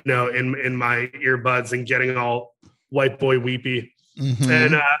 in my earbuds and getting all white boy weepy. Mm-hmm.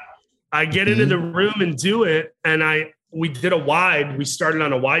 And I get into the room and do it. And we did a wide, we started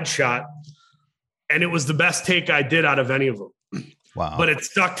on a wide shot and it was the best take I did out of any of them. Wow. But it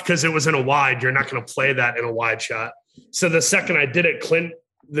sucked because it was in a wide. You're not going to play that in a wide shot. So the second I did it, Clint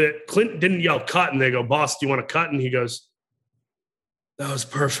didn't yell cut and they go, boss, do you want to cut? And he goes, that was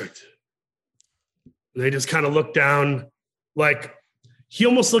perfect. And they just kind of looked down like he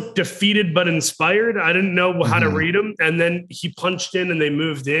almost looked defeated, but inspired. I didn't know how to read him. And then he punched in and they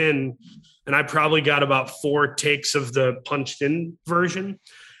moved in. And I probably got about 4 takes of the punched in version.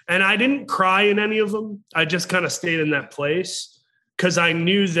 And I didn't cry in any of them. I just kind of stayed in that place because I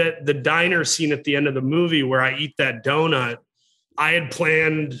knew that the diner scene at the end of the movie where I eat that donut, I had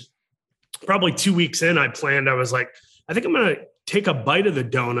planned probably 2 weeks in. I was like, I think I'm going to take a bite of the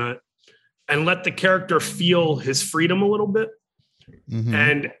donut and let the character feel his freedom a little bit.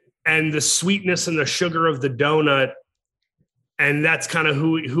 Mm-hmm. And the sweetness and the sugar of the donut. And that's kind of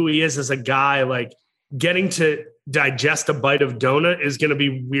who he is as a guy. Like getting to digest a bite of donut is going to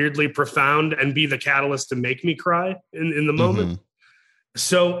be weirdly profound and be the catalyst to make me cry in the moment.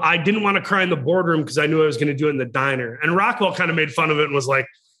 So I didn't want to cry in the boardroom because I knew I was going to do it in the diner. And Rockwell kind of made fun of it and was like,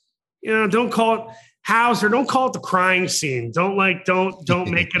 don't call it Hauser, don't call it the crying scene. Don't make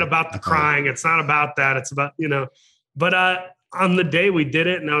it about the crying. It's not about that. It's about, but on the day we did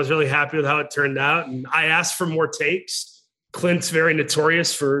it and I was really happy with how it turned out. And I asked for more takes. Clint's very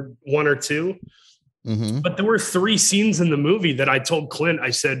notorious for 1 or 2. But there were 3 scenes in the movie that I told Clint, I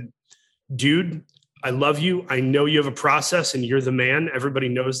said, dude, I love you. I know you have a process and you're the man. Everybody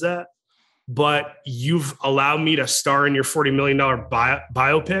knows that. But you've allowed me to star in your $40 million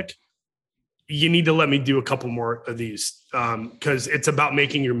biopic. You need to let me do a couple more of these because it's about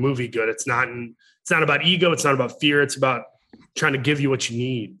making your movie good. It's not about ego. It's not about fear. It's about trying to give you what you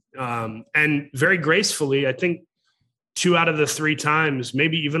need. And very gracefully, I think 2 out of the 3 times,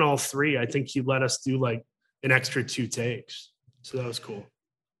 maybe even all 3, I think he let us do like an extra 2 takes. So that was cool.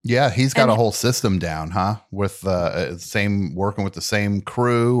 Yeah, he's got a whole system down, huh? With working with the same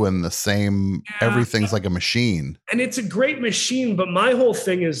crew and the same, everything's like a machine. And it's a great machine, but my whole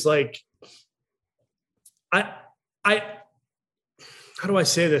thing is like, I how do I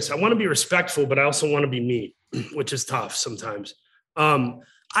say this? I want to be respectful, but I also want to be me, which is tough sometimes.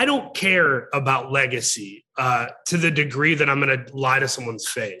 I don't care about legacy to the degree that I'm going to lie to someone's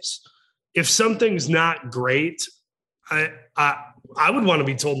face. If something's not great, I would want to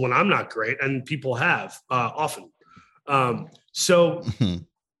be told when I'm not great, and people have often. So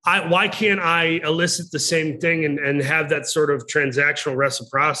why can't I elicit the same thing and have that sort of transactional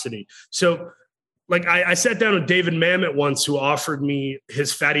reciprocity? So like I sat down with David Mamet once, who offered me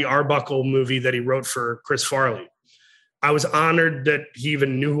his Fatty Arbuckle movie that he wrote for Chris Farley. I was honored that he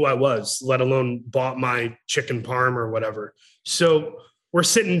even knew who I was, let alone bought my chicken parm or whatever. So we're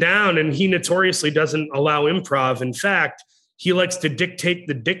sitting down, and he notoriously doesn't allow improv. In fact, he likes to dictate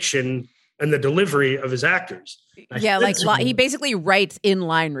the diction and the delivery of his actors. Yeah, like he basically writes in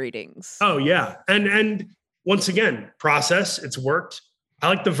line readings. Oh yeah, and once again, process. It's worked. I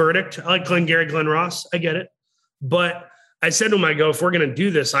like The Verdict. I like Glengarry Glen Ross. I get it, but I said to him, I go, if we're going to do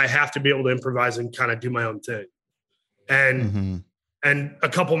this, I have to be able to improvise and kind of do my own thing. And and a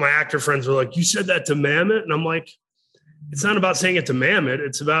couple of my actor friends were like, "You said that to Mamet," and I'm like, "It's not about saying it to Mamet.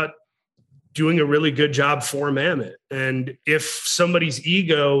 It's about doing a really good job for Mamet. And if somebody's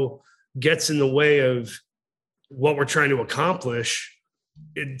ego gets in the way of what we're trying to accomplish,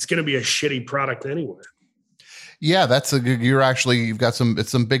 it's going to be a shitty product anyway." Yeah, you've got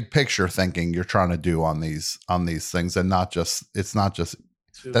some big picture thinking you're trying to do on these things, and it's not just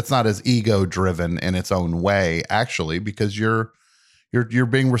that's not as ego driven in its own way, actually, because you're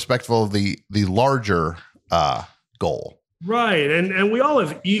being respectful of the larger goal. Right. And we all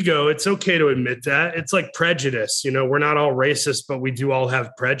have ego. It's okay to admit that. It's like prejudice. We're not all racist, but we do all have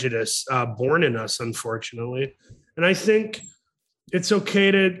prejudice born in us, unfortunately. And I think it's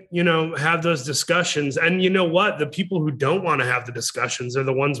okay to, have those discussions. And you know what? The people who don't want to have the discussions are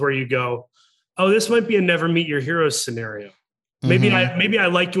the ones where you go, oh, this might be a never meet your heroes scenario. Maybe I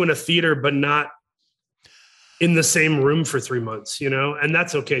like you in a theater, but not in the same room for 3 months, and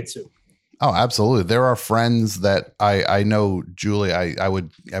that's okay too. Oh, absolutely. There are friends that I know, Julie, I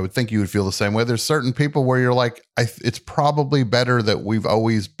would think you would feel the same way. There's certain people where you're like, it's probably better that we've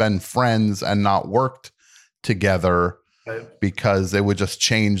always been friends and not worked together, because it would just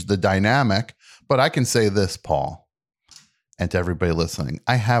change the dynamic. But I can say this, Paul, and to everybody listening,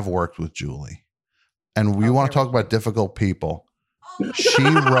 I have worked with Julie, and we want to talk about difficult people. She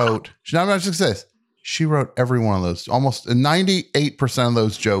wrote, I'm not just this. She wrote every one of those. Almost 98% of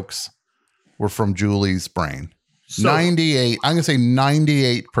those jokes were from Julie's brain. 98. I'm going to say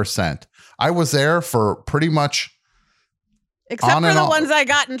 98%. I was there for pretty much. Except for the ones I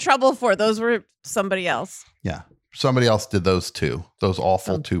got in trouble for. Those were somebody else. Yeah. Somebody else did those too. Those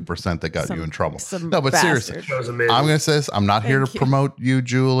awful 2% that got you in trouble. No, but seriously, I'm going to say this. I'm not here to promote you,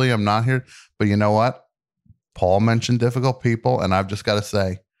 Julie. I'm not here. But you know what? Paul mentioned difficult people, and I've just got to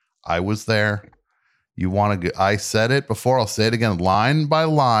say, I was there. I said it before. I'll say it again, line by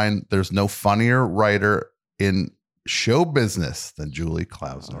line. There's no funnier writer in show business than Julie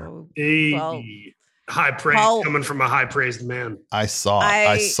Klausner. High praise coming from a high praised man. I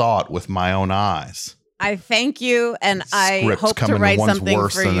saw it with my own eyes. I thank you, and I hope to write something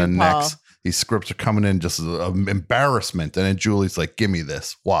worse for than you, the Paul. Next. These scripts are coming in just as an embarrassment, and then Julie's like, "Give me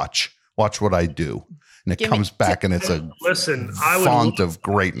this. Watch what I do," and it comes back, and it's a font of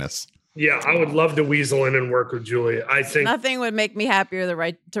greatness. Yeah, I would love to weasel in and work with Julie. I think nothing would make me happier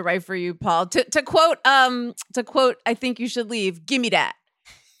than to write for you, Paul. To quote, I think you should leave. Give me that.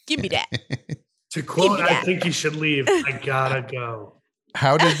 Give me that. To quote, I think you should leave. I gotta go.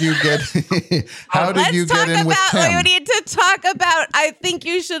 How did you get? How did you get in with Tim? We need to talk about. I think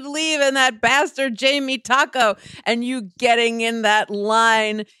you should leave, and that bastard Jamie Taco, and you getting in that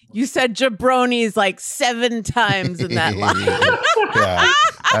line. You said jabronis like 7 times in that line. Yeah.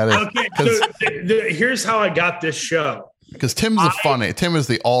 Okay, so here's how I got this show. Because Tim is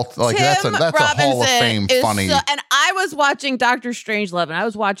the alt, like that's a Hall of Fame funny. And I was watching Dr. Strangelove, and I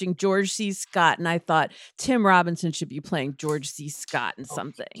was watching George C. Scott, and I thought Tim Robinson should be playing George C. Scott in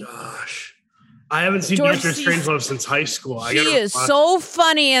something. Gosh, I haven't seen Dr. Strangelove since high school. He is so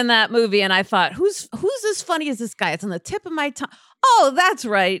funny in that movie, and I thought, who's as funny as this guy? It's on the tip of my tongue. Oh, that's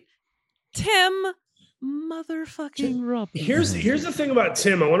right, Tim motherfucking Robinson. Here's the thing about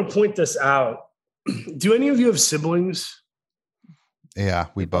Tim. I want to point this out. Do any of you have siblings? Yeah,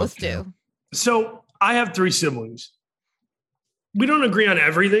 we both do. So I have 3 siblings. We don't agree on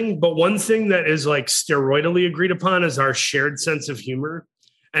everything, but one thing that is like steroidally agreed upon is our shared sense of humor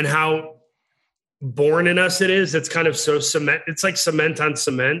and how born in us it is. It's kind of so cement. It's like cement on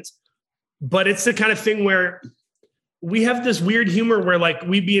cement, but it's the kind of thing where we have this weird humor where like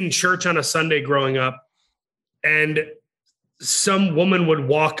we'd be in church on a Sunday growing up and some woman would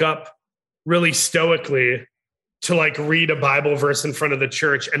walk up really stoically to like read a Bible verse in front of the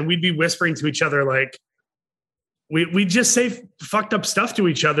church. And we'd be whispering to each other. Like we just say fucked up stuff to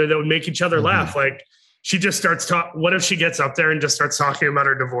each other that would make each other laugh. Like she just starts what if she gets up there and just starts talking about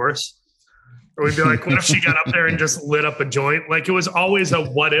her divorce? Or we'd be like, what if she got up there and just lit up a joint? Like it was always a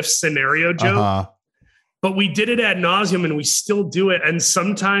what if scenario joke, but we did it ad nauseum and we still do it. And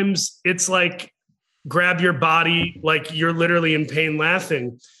sometimes it's like, grab your body, like you're literally in pain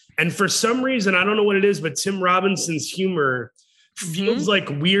laughing. And for some reason, I don't know what it is, but Tim Robinson's humor feels like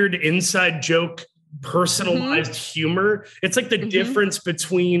weird inside joke, personalized humor. It's like the difference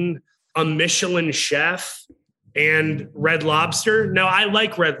between a Michelin chef and Red Lobster. Now, I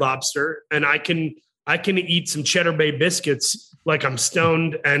like Red Lobster, and I can eat some Cheddar Bay biscuits like I'm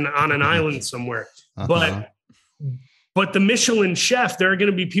stoned and on an island somewhere. But the Michelin chef, there are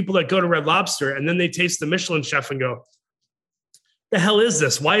going to be people that go to Red Lobster and then they taste the Michelin chef and go, the hell is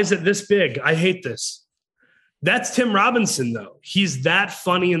this? Why is it this big? I hate this. That's Tim Robinson, though. He's that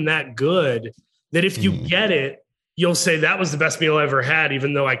funny and that good that if you get it, you'll say that was the best meal I ever had,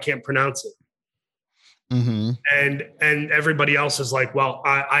 even though I can't pronounce it. And everybody else is like, well,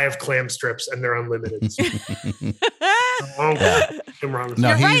 I have clam strips and they're unlimited. You're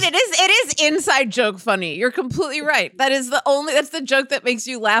right. It is inside joke funny. You're completely right. That's the joke that makes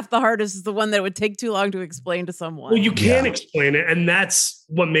you laugh the hardest, is the one that would take too long to explain to someone. Well, you can't explain it. And that's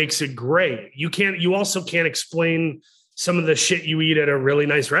what makes it great. You also can't explain some of the shit you eat at a really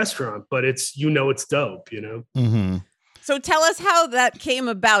nice restaurant, but it's dope, So tell us how that came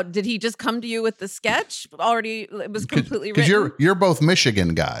about. Did he just come to you with the sketch already? It was completely written? Because you're both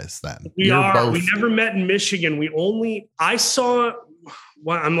Michigan guys then. We never met in Michigan.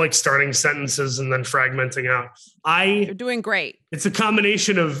 I'm like starting sentences and then fragmenting out. You're doing great. It's a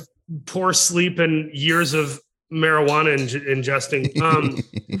combination of poor sleep and years of marijuana ingesting.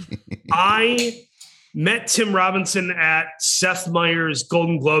 I met Tim Robinson at Seth Meyers'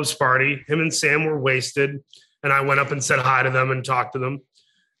 Golden Globes party. Him and Sam were wasted. And I went up and said hi to them and talked to them.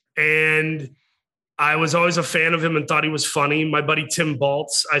 And I was always a fan of him and thought he was funny. My buddy Tim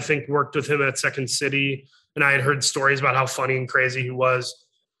Baltz, I think, worked with him at Second City. And I had heard stories about how funny and crazy he was.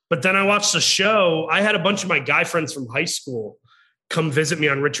 But then I watched the show. I had a bunch of my guy friends from high school come visit me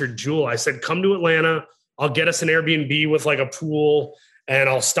on Richard Jewell. I said, come to Atlanta. I'll get us an Airbnb with like a pool and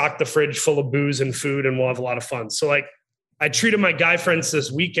I'll stock the fridge full of booze and food and we'll have a lot of fun. So like I treated my guy friends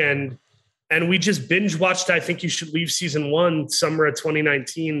this weekend. And we just binge watched I Think You Should Leave season 1, summer of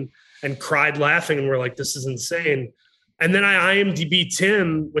 2019, and cried laughing. And we're like, this is insane. And then I IMDb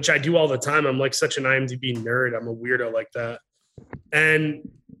Tim, which I do all the time. I'm like such an IMDb nerd. I'm a weirdo like that. And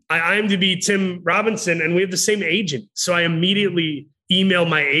I IMDb Tim Robinson, and we have the same agent. So I immediately emailed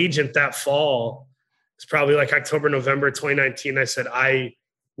my agent that fall. It's probably like October, November 2019. I said,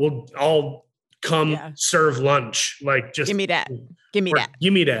 I'll come serve lunch. Like, just give me that. Give me that.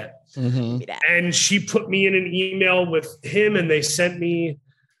 Give me that. And she put me in an email with him, and they sent me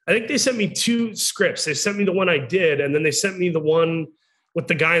 2 scripts. They sent me the one I did, and then they sent me the one with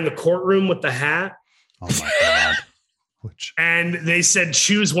the guy in the courtroom with the hat. Oh my God. And they said,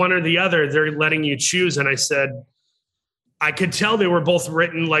 choose one or the other. They're letting you choose. And I said, I could tell they were both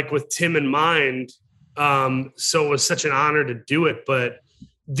written like with Tim in mind. So it was such an honor to do it. But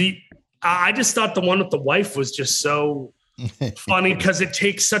I just thought the one with the wife was just so funny because it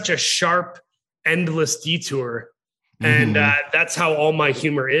takes such a sharp, endless detour. And that's how all my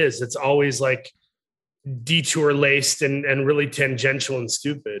humor is. It's always like detour laced and really tangential and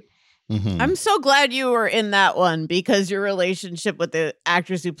stupid. I'm so glad you were in that one because your relationship with the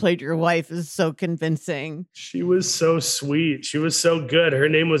actress who played your wife is so convincing. She was so sweet. She was so good. Her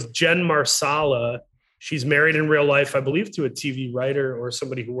name was Jen Marsala. She's married in real life, I believe, to a TV writer or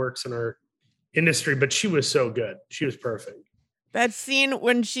somebody who works in our industry, but she was so good. She was perfect. That scene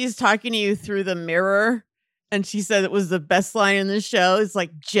when she's talking to you through the mirror and she said it was the best line in the show is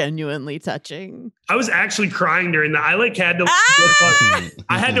like genuinely touching. I was actually crying during that. I like had to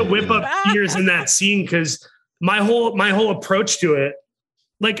I had to whip up tears in that scene because my whole approach to it,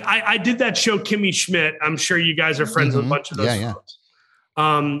 like I did that show Kimmy Schmidt. I'm sure you guys are friends with a bunch of those folks.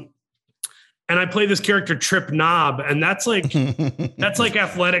 And I play this character Trip Knob, and that's like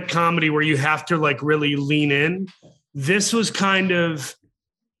athletic comedy where you have to like really lean in. This was kind of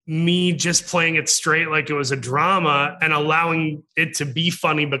me just playing it straight like it was a drama and allowing it to be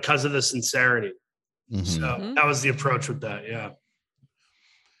funny because of the sincerity. So that was the approach with that.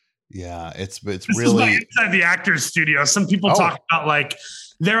 Yeah, it's this really is like inside the actor's studio. Some people talk about like,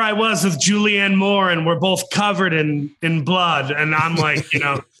 there I was with Julianne Moore and we're both covered in blood. And I'm like,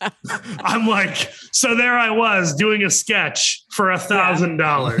 I'm like, so there I was doing a sketch for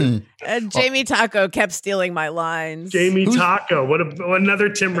 $1,000. And Jamie Taco kept stealing my lines. Taco. What another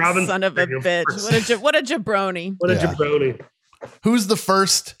Tim Robbins. Son of a bitch. What a jabroni. What a jabroni. Who's the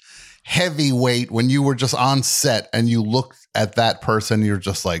first heavyweight when you were just on set and you looked at that person, you're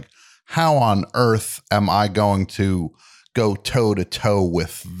just like, how on earth am I going to go toe to toe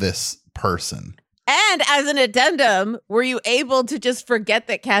with this person? And as an addendum, were you able to just forget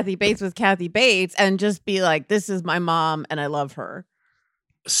that Kathy Bates was Kathy Bates and just be like, this is my mom and I love her?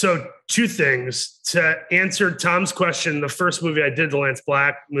 So 2 things to answer Tom's question. The first movie I did, the Lance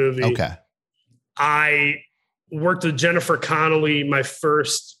Black movie. Okay. I worked with Jennifer Connelly my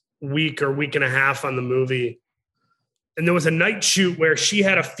first week or week and a half on the movie. And there was a night shoot where she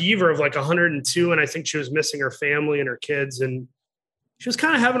had a fever of like 102. And I think she was missing her family and her kids. And she was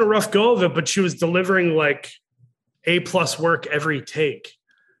kind of having a rough go of it, but she was delivering like A+ work every take.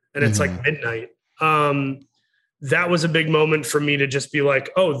 And it's like midnight. That was a big moment for me to just be like,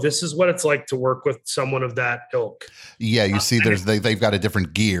 oh, this is what it's like to work with someone of that ilk. Yeah. You see, they've got a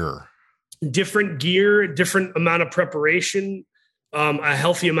different gear, different amount of preparation, a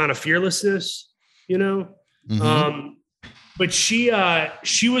healthy amount of fearlessness, you know? But she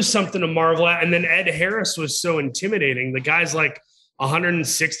was something to marvel at. And then Ed Harris was so intimidating. The guy's like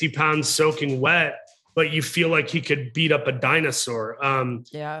 160 pounds soaking wet, but you feel like he could beat up a dinosaur.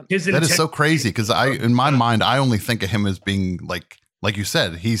 Yeah. That is so crazy. Because in my mind, I only think of him as being like you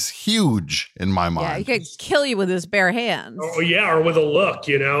said, he's huge in my mind. Yeah, he could kill you with his bare hands. Oh yeah, or with a look,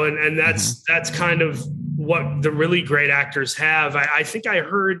 you know, and that's kind of what the really great actors have. I think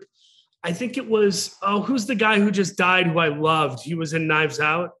it was, who's the guy who just died who I loved? He was in Knives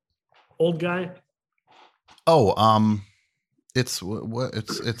Out, old guy. It's Christopher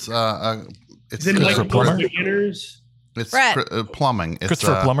Plummer. It's Plumbing. It's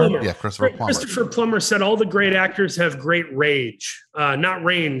Christopher Plummer. Yeah, Christopher Plummer. Christopher Plummer said all the great actors have great rage, not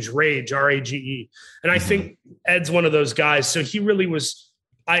range, rage, R-A-G-E. And I think Ed's one of those guys. So he really was.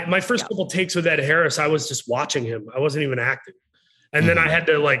 My first couple takes with Ed Harris, I was just watching him. I wasn't even acting. And then I had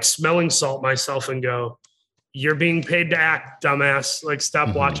to like smelling salt myself and go, you're being paid to act, dumbass. Like,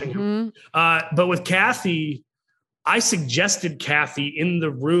 stop watching him. But with Kathy, I suggested Kathy in the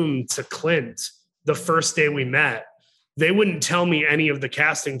room to Clint the first day we met. They wouldn't tell me any of the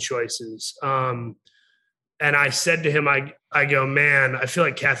casting choices. And I said to him, I go, man, I feel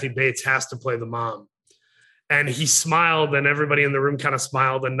like Kathy Bates has to play the mom. And he smiled, and everybody in the room kind of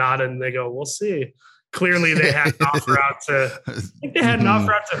smiled and nodded, and they go, we'll see. Clearly they had an offer out to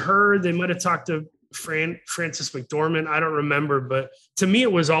her. They might have talked to Frances McDormand. I don't remember, but to me,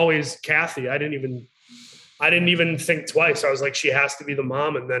 it was always Kathy. I didn't even think twice. I was like, she has to be the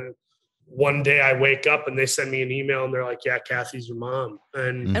mom. And then one day I wake up and they send me an email and they're like, yeah, Kathy's your mom.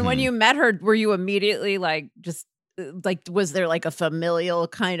 And when you met her, were you immediately like, just like, was there like a familial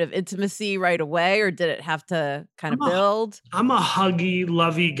kind of intimacy right away, or did it have to kind of build? I'm a huggy,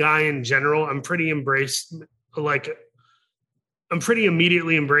 lovey guy in general. I'm pretty immediately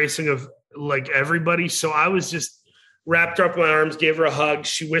embracing of like everybody. So I was just wrapped her up in my arms, gave her a hug.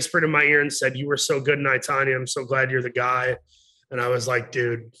 She whispered in my ear and said, you were so good in I, Tonya. I'm so glad you're the guy. And I was like,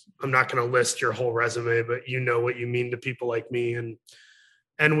 dude, I'm not going to list your whole resume, but you know what you mean to people like me. And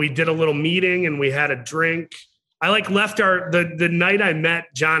we did a little meeting and we had a drink. I like left the night I met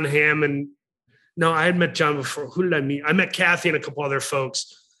John Hamm, and no, I had met John before. Who did I meet? I met Kathy and a couple other folks.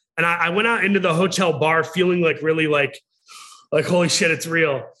 And I went out into the hotel bar feeling like really like, holy shit, it's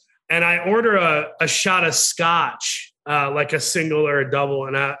real. And I order a shot of scotch, like a single or a double.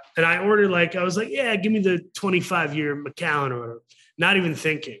 And I ordered I was like, yeah, give me the 25-year Macallan or whatever. Not even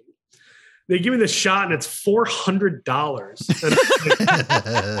thinking. They give me the shot and it's $400.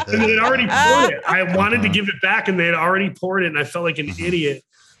 And they had already poured it. I wanted to give it back and they had already poured it. And I felt like an idiot.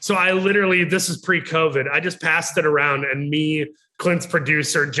 So I literally, this is pre-COVID. I just passed it around, and me, Clint's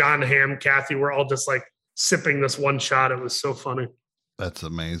producer, John Hamm, Kathy, we're all just like sipping this one shot. It was so funny. That's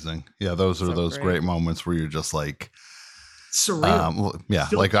amazing. Yeah, those are those great moments where you're just like surreal.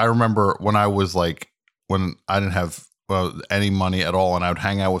 Like I remember when I was like, when I didn't have any money at all, and I would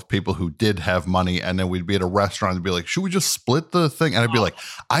hang out with people who did have money, and then we'd be at a restaurant and be like, should we just split the thing? And I'd be like,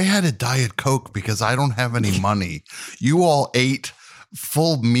 I had a Diet Coke because I don't have any money. You all ate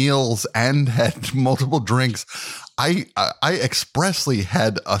full meals and had multiple drinks. I expressly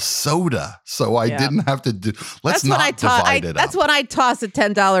had a soda, so I didn't have to do. Let's not divide it up. That's when I toss a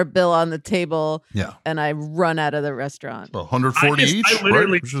 $10 bill on the table. Yeah, and I run out of the restaurant. Well, 140 each. I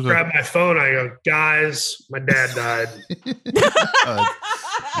literally grab my phone. I go, guys, my dad died.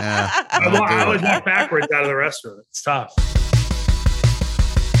 I always walk backwards out of the restaurant. It's tough.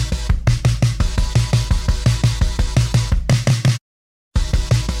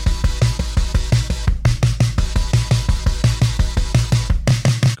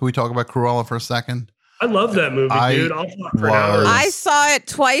 Can we talk about Cruella for a second? I love that movie, dude. I'll talk for an hour. I saw it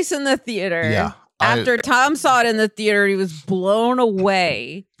twice in the theater. Yeah. After Tom saw it in the theater, he was blown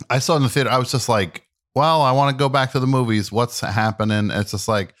away. I saw it in the theater. I was just like, well, I want to go back to the movies. What's happening? It's just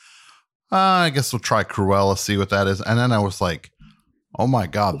like, I guess we'll try Cruella, see what that is. And then I was like, oh my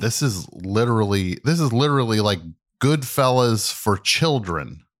God, this is literally like Goodfellas for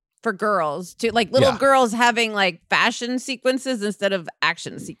children. For girls, too, like little girls having like fashion sequences instead of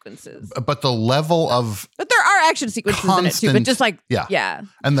action sequences. But the level of there are action sequences in it too, but just like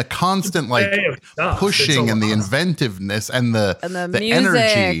and the constant like pushing and the inventiveness and the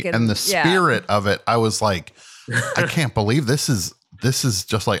energy and the spirit of it. I was like, I can't believe this is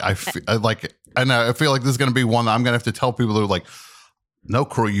just like I feel like, and I feel like this is going to be one that I'm going to have to tell people who are like, no,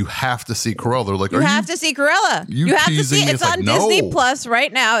 you have to see Cruella. They're like, you have to see Cruella. You have to see. It's on Disney Plus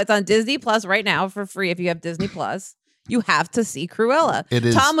right now. It's on Disney Plus right now for free if you have Disney Plus. You have to see Cruella. It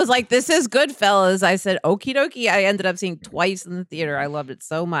is. Tom was like, "This is Goodfellas." I said, "Okie dokie." I ended up seeing twice in the theater. I loved it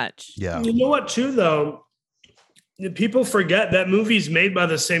so much. Yeah. You know what? Too though, people forget that movie's made by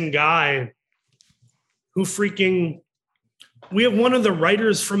the same guy who freaking. We have one of the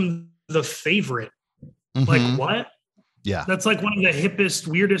writers from The Favorite. Mm-hmm. Like what? Yeah. That's like one of the hippest,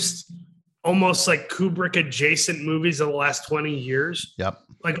 weirdest, almost like Kubrick adjacent movies of the last 20 years. Yep.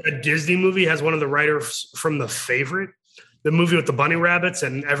 Like a Disney movie has one of the writers from The Favorite, the movie with the bunny rabbits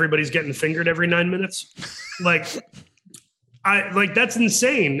and everybody's getting fingered every 9 minutes. Like, that's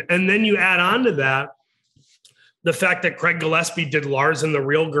insane. And then you add on to that the fact that Craig Gillespie did Lars and the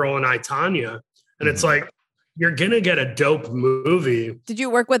Real Girl and I, Tonya. And it's like, you're going to get a dope movie. Did you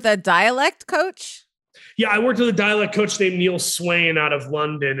work with a dialect coach? Yeah, I worked with a dialect coach named Neil Swain out of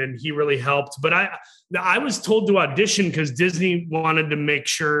London, and he really helped. But I was told to audition because Disney wanted to make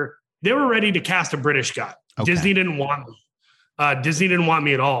sure they were ready to cast a British guy. Okay. Disney didn't want me. Disney didn't want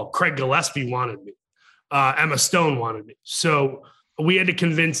me at all. Craig Gillespie wanted me. Emma Stone wanted me. So we had to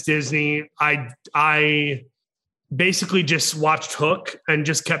convince Disney. I basically just watched Hook and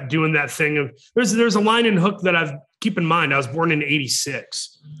just kept doing that thing of there's a line in Hook that keep in mind, I was born in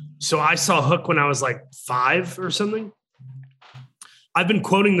 86. So I saw Hook when I was like 5 or something. I've been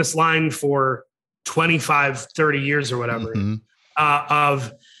quoting this line for 25, 30 years or whatever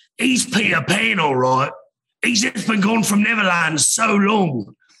of he's Peter Pan, all right. He's just been gone from Neverland so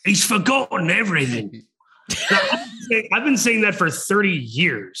long. He's forgotten everything. I've been saying that for 30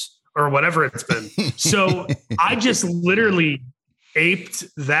 years or whatever it's been. So I just literally aped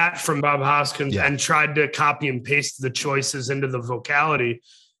that from Bob Hoskins and tried to copy and paste the choices into the vocality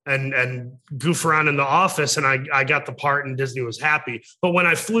and goof around in the office. And I got the part and Disney was happy. But when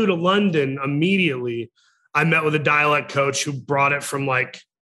I flew to London, immediately I met with a dialect coach who brought it from like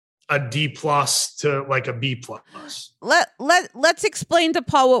a D+ to like a B+. Let's explain to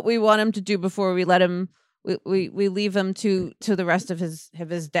Paul what we want him to do before we let him we leave him to the rest of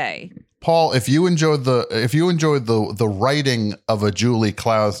his day. Paul, if you enjoyed the writing of a Julie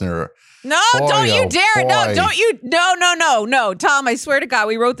Klausner, no, don't you dare! No, don't you? No, Tom, I swear to God,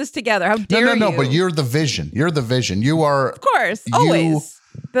 we wrote this together. How dare you? No, but you're the vision. You're the vision. You are, of course, always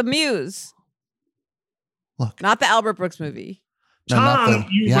the muse. Look, not the Albert Brooks movie. Tom,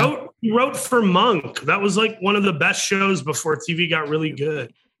 you wrote for Monk. That was like one of the best shows before TV got really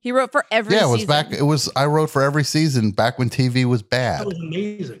good. He wrote for every season. I wrote for every season back when TV was bad. That was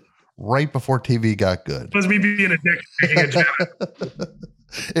amazing. Right before TV got good. It was me being a dick.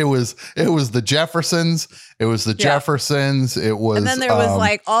 It was the Jeffersons. It was the Jeffersons. It was, and then there was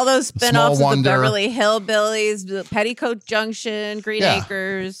like all those spin-offs of the Beverly Hillbillies, the Petticoat Junction, Green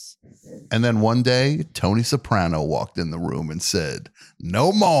Acres. And then one day, Tony Soprano walked in the room and said,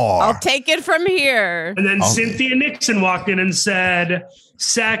 "No more. I'll take it from here." And then Cynthia Nixon walked in and said,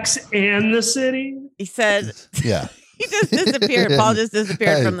 "Sex and the City." He said, "Yeah." He just disappeared. Paul just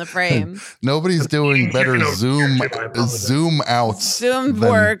disappeared from the frame. Nobody's doing better zoom outs. Zoom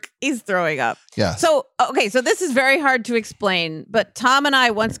work. He's throwing up. Yeah. So, okay. So this is very hard to explain, but Tom and I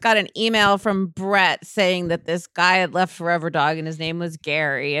once got an email from Brett saying that this guy had left Forever Dog and his name was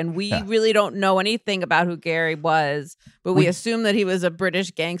Gary. And we really don't know anything about who Gary was, but we assume that he was a British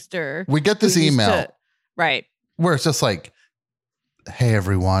gangster. We get this email. Right. Where it's just like, "Hey,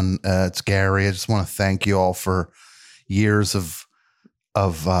 everyone. It's Gary. I just want to thank you all for years of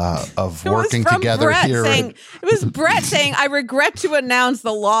working together here." It was Brett saying, "I regret to announce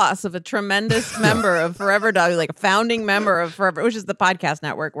the loss of a tremendous member of Forever Dog, like a founding member of Forever," which is the podcast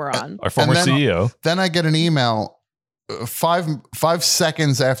network we're on. Our former CEO. Then I get an email 5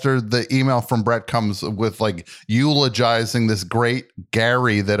 seconds after the email from Brett comes with like eulogizing this great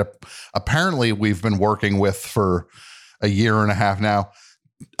Gary that apparently we've been working with for a year and a half now.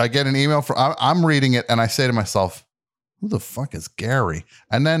 I get an email from, I'm reading it and I say to myself, "Who the fuck is Gary?"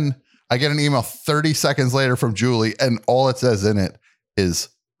 And then I get an email 30 seconds later from Julie, and all it says in it is,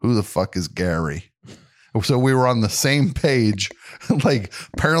 "Who the fuck is Gary?" So we were on the same page. Like,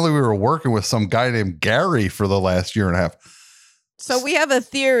 apparently we were working with some guy named Gary for the last year and a half. So we have a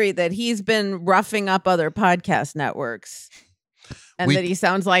theory that he's been roughing up other podcast networks. And that he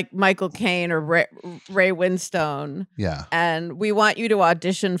sounds like Michael Caine or Ray Winstone. Yeah. And we want you to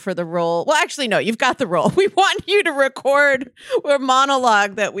audition for the role. Well, actually, no, you've got the role. We want you to record a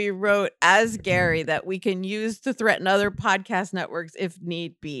monologue that we wrote as Gary that we can use to threaten other podcast networks if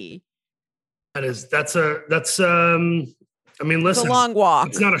need be. That's I mean, listen, it's a long walk.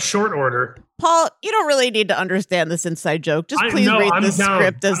 It's not a short order. Paul, you don't really need to understand this inside joke. Just please read the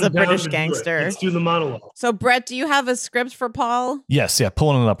script as a British gangster. Let's do the monologue. So, Brett, do you have a script for Paul? Yes, yeah,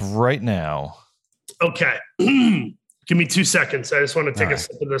 pulling it up right now. Okay. Give me 2 seconds. I just want to take a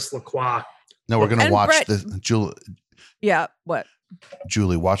sip of this La Croix. No, we're going to watch this. Julie. Yeah, what?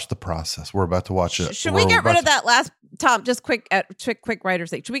 Julie, watch the process. We're about to watch it. Should we get rid of that last, Tom, just quick writer's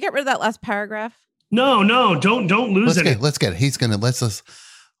sake. Should we get rid of that last paragraph? No, don't lose it. Let's get it. He's going to, let's us.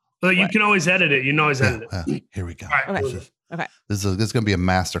 Well, you can always edit it. You can always edit it. Here we go. All right, okay. This is going to be a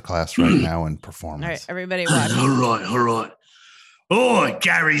masterclass right now in performance. All right, everybody watch. All right. Oh,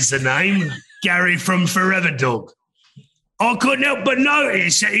 Gary's the name. Gary from Forever Dog. I couldn't help but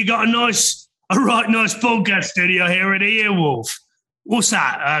notice that you got a nice podcast studio here at the Earwolf. What's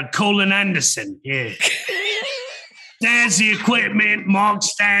that? Colin Anderson. Yeah. There's the equipment, mark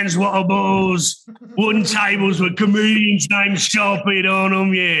stands, water bottles, wooden tables with comedians' names sharpied on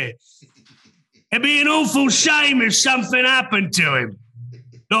them, yeah. It'd be an awful shame if something happened to him.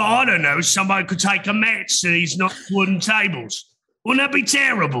 No, I don't know, somebody could take a match to these wooden tables. Wouldn't that be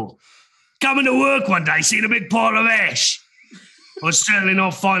terrible? Coming to work one day, seeing a big pile of ash. I'd certainly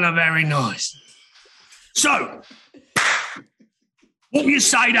not find that very nice. So, what do you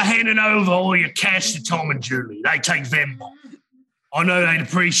say to handing over all your cash to Tom and Julie? They take Venmo. I know they'd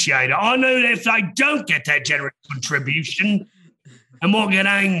appreciate it. I know that if they don't get that generous contribution, they might get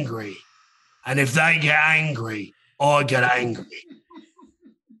angry. And if they get angry, I get angry.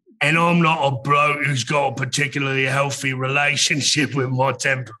 And I'm not a bloke who's got a particularly healthy relationship with my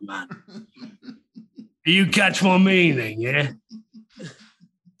temperament. You catch my meaning, yeah?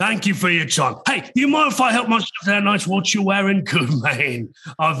 Thank you for your time. Hey, do you mind if I help myself to that nice watch you're wearing? Good, man.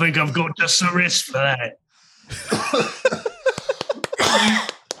 I think I've got just the wrist for that.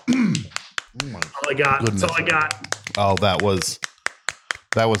 All I got. That's all I got. Oh, that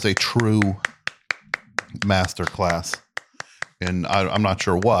was a true masterclass. And I'm not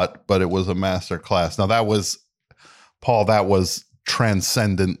sure what, but it was a masterclass. Now that was, Paul, that was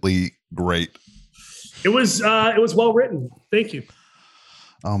transcendently great. It was well written. Thank you.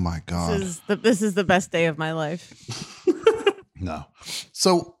 Oh my God. This is the best day of my life. No.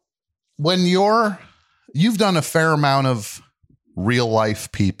 So when you've done a fair amount of real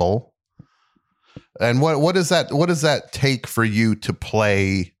life people, and what does that take for you to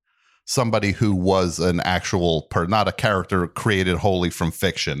play somebody who was an actual not a character created wholly from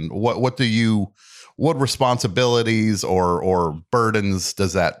fiction? What responsibilities or burdens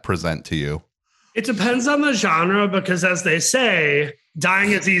does that present to you? It depends on the genre, because as they say,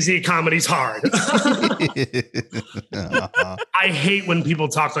 dying is easy, comedy's hard. I hate when people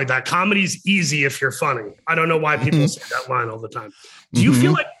talk like that. Comedy's easy if you're funny. I don't know why people say that line all the time. Do you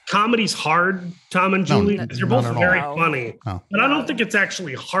feel like comedy's hard, Tom and Julie? Because you're both very funny. No. But I don't think it's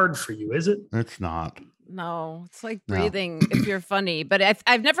actually hard for you, is it? It's not. No, it's like breathing if you're funny. But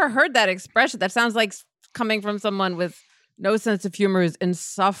I've never heard that expression. That sounds like coming from someone with no sense of humor is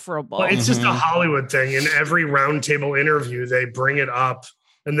insufferable. Well, it's just a Hollywood thing. In every roundtable interview, they bring it up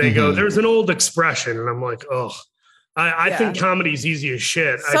and they go, there's an old expression. And I'm like, oh, I think comedy's easy as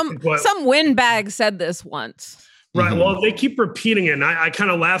shit. Some windbag said this once. Right. Well, they keep repeating it. And I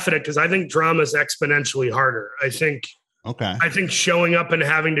kind of laugh at it because I think drama is exponentially harder. I think showing up and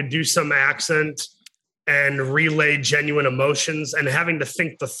having to do some accent and relay genuine emotions and having to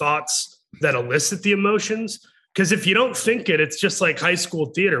think the thoughts that elicit the emotions. Because if you don't think it, it's just like high school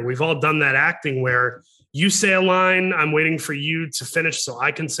theater. We've all done that acting where you say a line, I'm waiting for you to finish so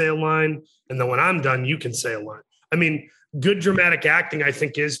I can say a line. And then when I'm done, you can say a line. I mean, good dramatic acting, I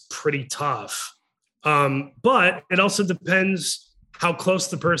think, is pretty tough. But it also depends how close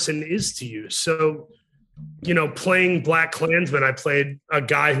the person is to you. So, playing Black Klansman, I played a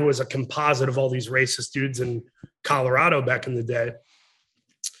guy who was a composite of all these racist dudes in Colorado back in the day.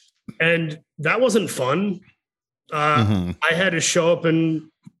 And that wasn't fun. I had to show up and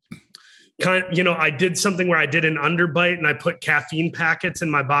I did something where I did an underbite and I put caffeine packets in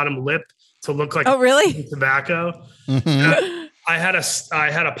my bottom lip to look like tobacco. I had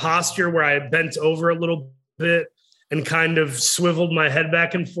a posture where I bent over a little bit and kind of swiveled my head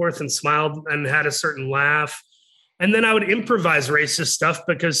back and forth and smiled and had a certain laugh. And then I would improvise racist stuff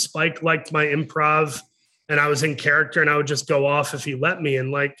because Spike liked my improv and I was in character and I would just go off if he let me. And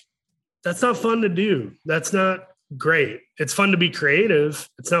like, that's not fun to do. That's not great. It's fun to be creative.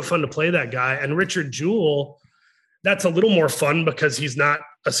 It's not fun to play that guy. And Richard Jewell, that's a little more fun because he's not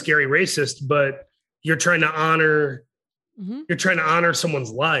a scary racist, but you're trying to honor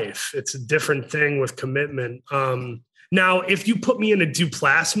someone's life. It's a different thing with commitment. Now, if you put me in a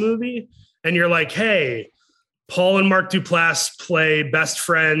Duplass movie and you're like, hey, Paul and Mark Duplass play best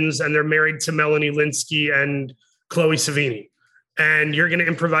friends and they're married to Melanie Lynskey and Chloe Savini, and you're going to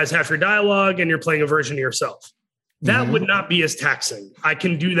improvise half your dialogue and you're playing a version of yourself, that would not be as taxing. I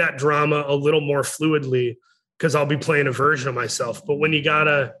can do that drama a little more fluidly because I'll be playing a version of myself. But when you got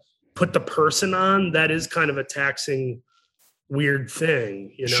to put the person on, that is kind of a taxing, weird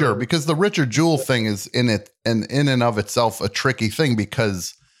thing. You know? Sure, because the Richard Jewell thing is in and of itself a tricky thing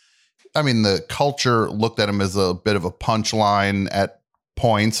because, I mean, the culture looked at him as a bit of a punchline at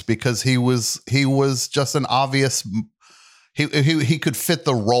points because he was just an obvious, he could fit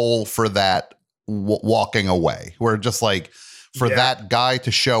the role for that walking away, where just like for that guy to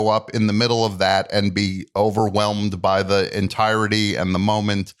show up in the middle of that and be overwhelmed by the entirety and the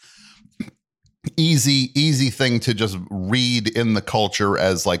moment, easy thing to just read in the culture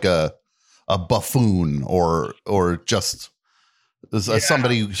as like a buffoon or just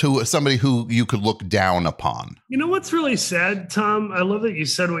somebody who you could look down upon. You know what's really sad, Tom? I love that you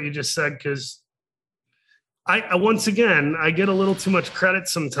said what you just said, because I once again, I get a little too much credit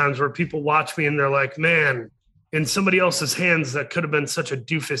sometimes where people watch me and they're like, man, in somebody else's hands, that could have been such a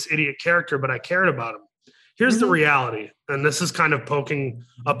doofus idiot character, but I cared about him. Here's the reality. And this is kind of poking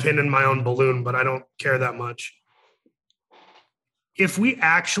a pin in my own balloon, but I don't care that much. If we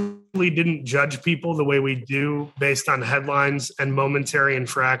actually didn't judge people the way we do based on headlines and momentary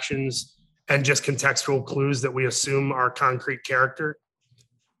infractions and just contextual clues that we assume are concrete character,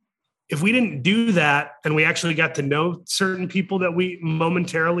 if we didn't do that and we actually got to know certain people that we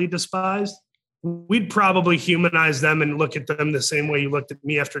momentarily despised, we'd probably humanize them and look at them the same way you looked at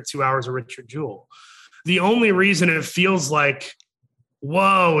me after 2 hours of Richard Jewell. The only reason it feels like,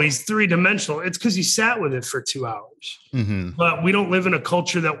 whoa, he's three-dimensional, it's because he sat with it for 2 hours. But we don't live in a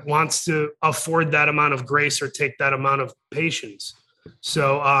culture that wants to afford that amount of grace or take that amount of patience.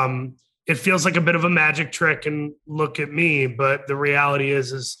 So it feels like a bit of a magic trick and look at me. But the reality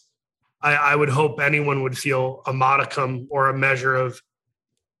is I would hope anyone would feel a modicum or a measure of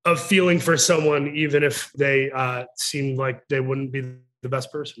feeling for someone, even if they seemed like they wouldn't be the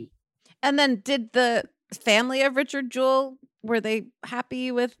best person. And then did the family of Richard Jewell, were they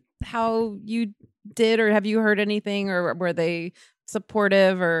happy with how you did, or have you heard anything, or were they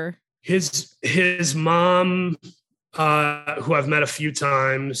supportive? Or his mom, who I've met a few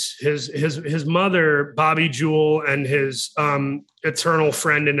times, his mother, Bobby Jewell, and his eternal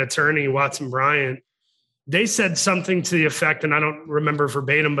friend and attorney, Watson Bryant, they said something to the effect, and I don't remember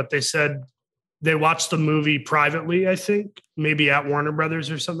verbatim, but they said they watched the movie privately, I think, maybe at Warner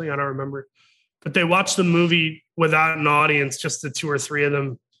Brothers or something. I don't remember. But they watched the movie without an audience, just the two or three of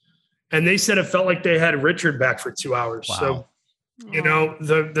them. And they said it felt like they had Richard back for 2 hours. Wow. So, you know,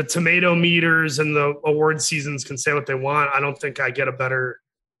 the tomato meters and the award seasons can say what they want. I don't think I get a better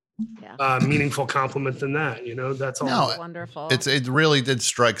meaningful compliment than that. You know, that's all. Wonderful. It really did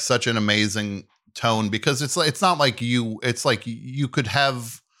strike such an amazing tone, because it's not like it's like you could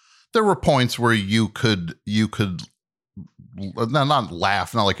have, there were points where you could not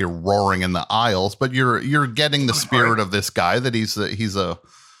laugh, not like you're roaring in the aisles, but you're getting the spirit of this guy, that he's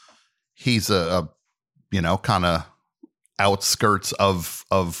a you know, kind of outskirts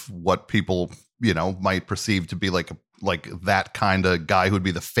of what people, you know, might perceive to be like that kind of guy who'd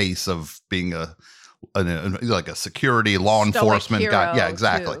be the face of being like a security law enforcement guy. Yeah,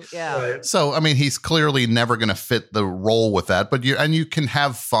 exactly. Too. Yeah. Right. So, I mean, he's clearly never going to fit the role with that, but you can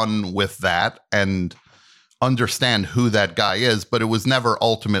have fun with that and understand who that guy is, but it was never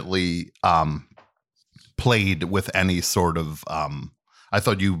ultimately played with any sort of I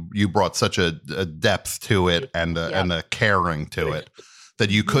thought you brought such a depth to it and a caring to it that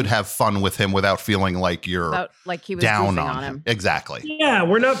you could have fun with him without feeling like you're like he was down on him. Exactly. Yeah,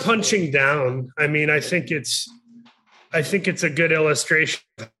 we're not punching down. I mean, I think it's a good illustration,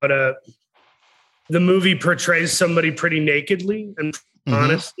 but the movie portrays somebody pretty nakedly and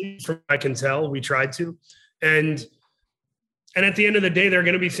honestly, from what I can tell. We tried to. And at the end of the day, there are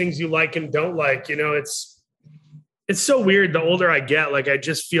going to be things you like and don't like. You know, it's so weird. The older I get, like, I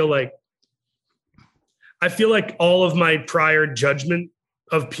feel like all of my prior judgment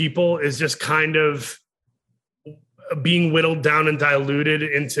of people is just kind of being whittled down and diluted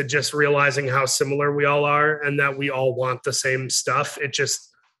into just realizing how similar we all are and that we all want the same stuff.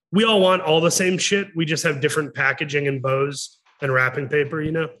 we all want all the same shit. We just have different packaging and bows and wrapping paper,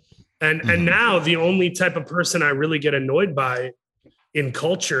 you know? And now the only type of person I really get annoyed by in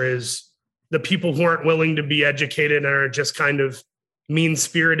culture is the people who aren't willing to be educated and are just kind of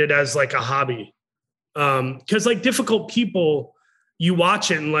mean-spirited as like a hobby. Because like difficult people, you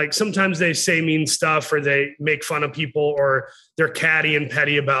watch it and like sometimes they say mean stuff or they make fun of people or they're catty and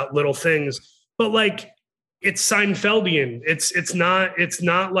petty about little things. But like it's Seinfeldian. It's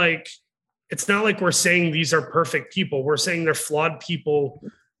not like we're saying these are perfect people. We're saying they're flawed people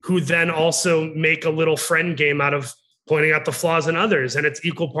who then also make a little friend game out of pointing out the flaws in others. And it's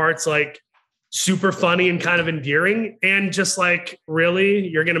equal parts like super funny and kind of endearing. And just like, really,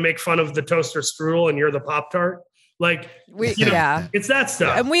 you're going to make fun of the toaster strudel and you're the Pop-Tart? Like, it's that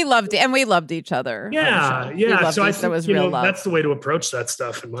stuff. And we loved each other. Yeah. So I think, that was real love. That's the way to approach that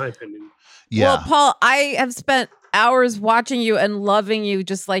stuff, in my opinion. Yeah. Well, Paul, I have spent hours watching you and loving you,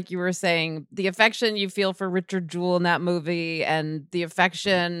 just like you were saying. The affection you feel for Richard Jewell in that movie and the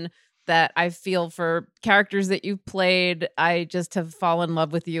affection that I feel for characters that you've played. I just have fallen in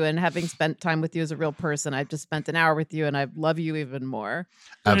love with you, and having spent time with you as a real person, I've just spent an hour with you and I love you even more.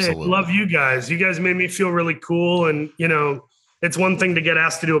 Absolutely. I love you guys. You guys made me feel really cool. And, you know, it's one thing to get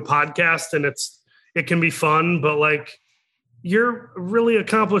asked to do a podcast and it can be fun, but like, you're really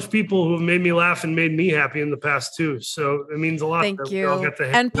accomplished people who have made me laugh and made me happy in the past too. So it means a lot. Thank you.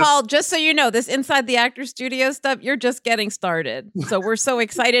 And Paul, just so you know, this Inside the Actor Studio stuff, you're just getting started. So we're so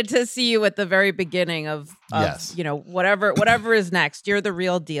excited to see you at the very beginning of yes. You know, whatever is next. You're the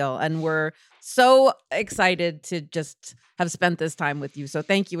real deal. And we're so excited to just have spent this time with you. So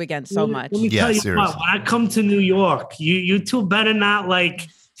thank you again so much. Let me tell you what, when I come to New York, you two better not like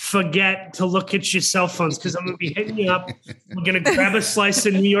forget to look at your cell phones, because I'm going to be hitting you up. We're going to grab a slice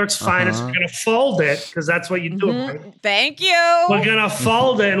of New York's finest. We're going to fold it, because that's what you do. Right? Thank you. We're going to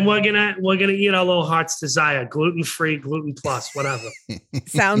fold it, and we're going to eat our little heart's desire. Gluten-free, gluten plus, whatever.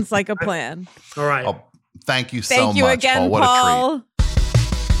 Sounds like a plan. All right. Oh, thank you so much. Thank you again, Paul. What a treat.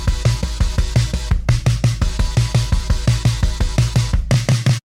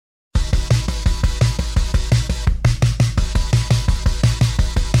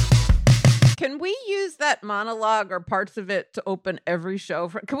 Can we use that monologue or parts of it to open every show?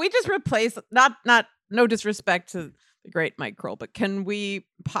 Can we just replace, no disrespect to the great Mike Kroll, but can we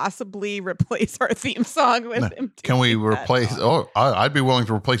possibly replace our theme song with him? Can we replace? I'd be willing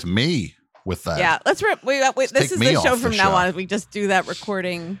to replace me with that. Yeah, let's. This is the show from now on. We just do that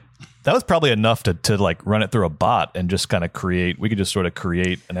recording. That was probably enough to like run it through a bot and just kind of create. We could just sort of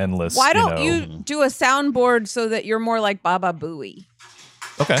create an endless. Why don't you do a soundboard so that you're more like Baba Booey?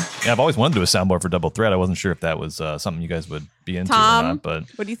 Okay. Yeah, I've always wanted to do a soundboard for Double Threat. I wasn't sure if that was something you guys would be into Tom, or not. But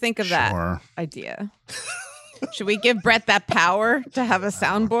what do you think of that idea? Should we give Brett that power to have a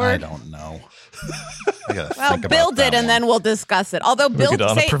soundboard? I don't know. Build it and then we'll discuss it. Although build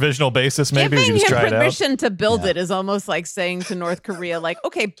on a provisional basis, maybe we can just try it out. Giving him permission to build it is almost like saying to North Korea, like,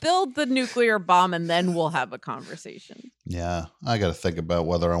 okay, build the nuclear bomb and then we'll have a conversation. Yeah, I got to think about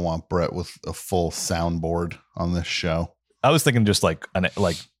whether I want Brett with a full soundboard on this show. I was thinking just like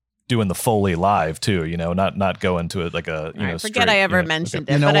doing the Foley live too, you know, not go into it like a, you know, forget I ever mentioned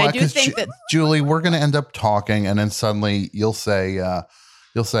it, you know but what? I do think that Julie, we're going to end up talking and then suddenly you'll say, I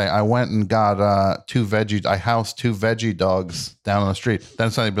went and got I housed two veggie dogs down on the street.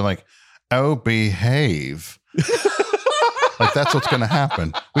 Then suddenly be like, oh, behave. Like that's what's going to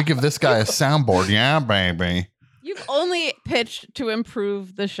happen. We give this guy a soundboard. Yeah, baby. You've only pitched to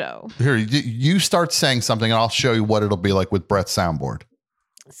improve the show. Here, you start saying something and I'll show you what it'll be like with Brett's soundboard.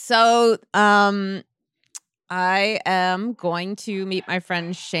 So, I am going to meet my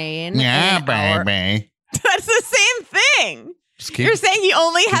friend Shane. Yeah, baby. That's the same thing. You're saying he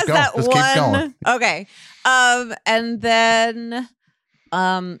only has that one. Keep going. Okay. And then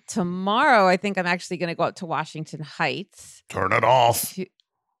tomorrow, I think I'm actually going to go out to Washington Heights. Turn it off.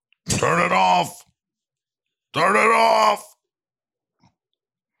 Turn it off. Turn it off.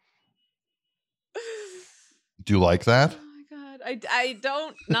 Do you like that? Oh my God. I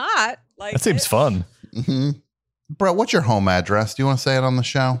don't not like that. Seems fun. Mm-hmm. Brett, what's your home address? Do you want to say it on the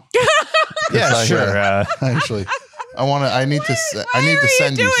show? Yeah, sure. Actually, I need to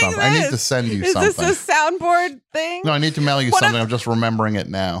send you something. I need to send you something. Is this a soundboard thing? No, I need to mail you something. I'm just remembering it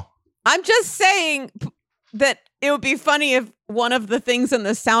now. I'm just saying that it would be funny if one of the things in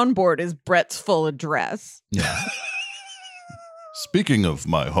the soundboard is Brett's full address. Yeah. Speaking of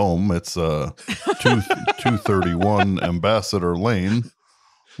my home, it's 231 Ambassador Lane,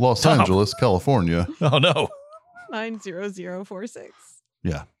 Los Angeles, California. Oh, no. 90046.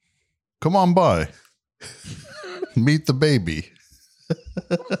 Yeah. Come on by. Meet the baby.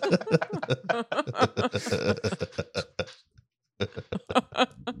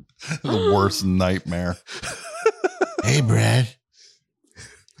 The worst nightmare. Hey, Brad.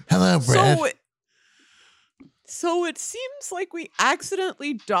 Hello, Brad. So it seems like we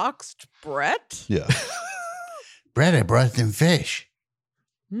accidentally doxed Brett. Yeah. Brad, I brought some fish.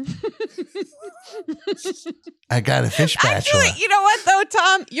 I got a fish spatula. Actually, you know what though,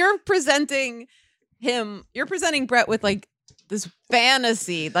 Tom? You're presenting Brett with like this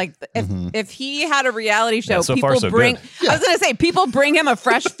fantasy. Like if he had a reality show, so people far, so bring. good. I was gonna say people bring him a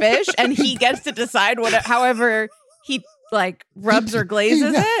fresh fish, and he gets to decide however he like rubs or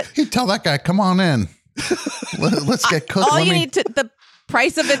glazes it. He'd tell that guy, "Come on in. Let's get cooked." All you need to the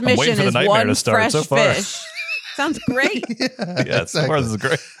price of admission for the is nightmare one to start fresh so far. fish. Sounds great. Yeah, so far this is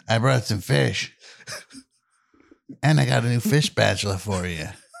great. I brought some fish. And I got a new fish spatula for you.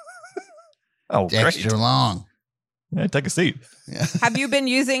 Oh, It's great. extra long. Yeah, take a seat. Yeah. Have you been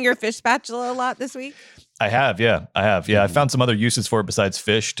using your fish spatula a lot this week? I have. Yeah, I found some other uses for it besides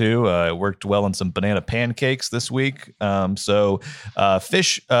fish too. It worked well on some banana pancakes this week.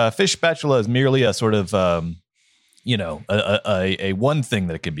 Fish spatula is merely a sort of a one thing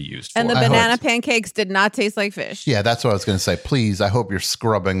that it can be used for. And the banana pancakes did not taste like fish. Yeah, that's what I was going to say. Please, I hope you're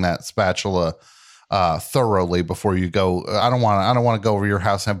scrubbing that spatula thoroughly before you go. I don't want to go over your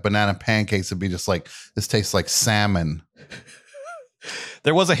house and have banana pancakes and be just like, this tastes like salmon.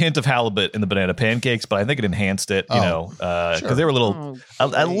 There was a hint of halibut in the banana pancakes, but I think it enhanced it, because they were a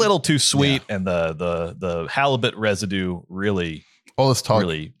little too sweet, and the halibut residue really. All this talk,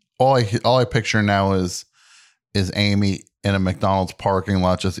 really. All I picture now is Amy in a McDonald's parking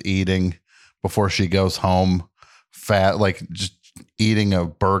lot just eating before she goes home, fat, like just eating a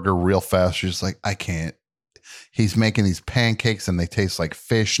burger real fast. She's just like, I can't. He's making these pancakes and they taste like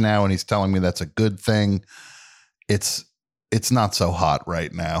fish now, and he's telling me that's a good thing. It's not so hot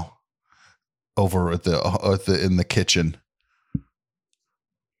right now over in the kitchen.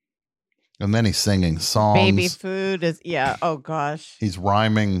 And then he's singing songs. Baby food is, yeah. Oh gosh. He's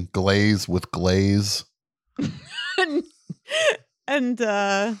rhyming glaze with glaze. and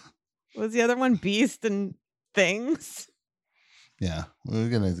what's the other one? Beast and things. Yeah, we're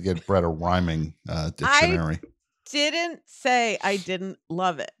gonna get Brett a rhyming dictionary. I didn't say I didn't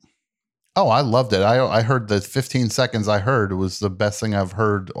love it. Oh, I loved it. I heard the 15 seconds I heard was the best thing I've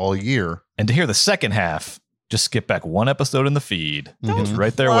heard all year. And to hear the second half, just skip back one episode in the feed. It's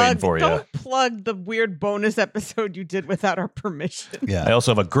right there waiting for you. Don't plug the weird bonus episode you did without our permission. Yeah. I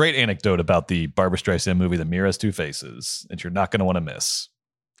also have a great anecdote about the Barbra Streisand movie, The Mirror Has Two Faces, that you're not going to want to miss.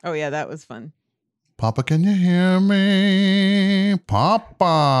 Oh, yeah, that was fun. Papa, can you hear me? Papa.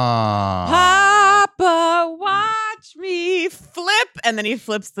 Papa, watch me flip. And then he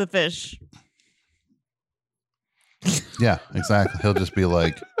flips the fish. Yeah, exactly. He'll just be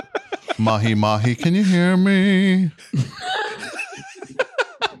like, Mahi, Mahi, can you hear me?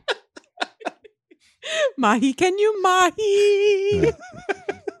 Mahi, can you mahi? Yeah.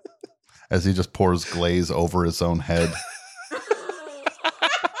 As he just pours glaze over his own head.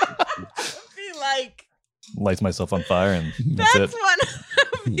 Be like, Lights myself on fire, and that's that's it.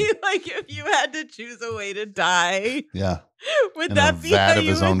 one. Be like, if you had to choose a way to die, Yeah. would In that a be vat how of you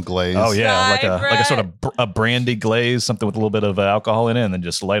his would- own glaze. Oh yeah, like a sort Brett. of a brandy glaze, something with a little bit of alcohol in it, and then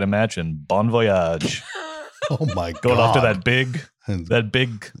just light a match and bon voyage. Oh my God. Going off to that big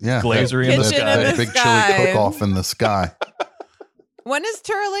Yeah, glazery in the Kitchen sky. in that the big sky. chili cook-off in the sky. When is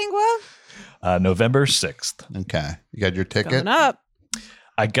Terralingua? November 6th. Okay. You got your ticket? Coming up.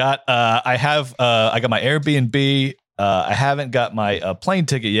 I got my Airbnb. I haven't got my plane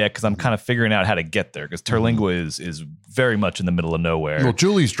ticket yet because I'm kind of figuring out how to get there, because Terlingua is very much in the middle of nowhere. Well,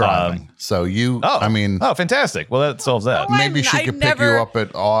 Julie's driving. So Oh, fantastic. Well, that solves that. Oh, maybe she could pick you up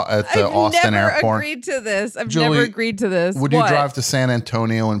at the Austin never airport. agreed to this. I've Julie, never agreed to this. Would you drive to San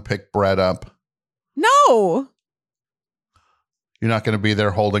Antonio and pick Brett up? No. You're not going to be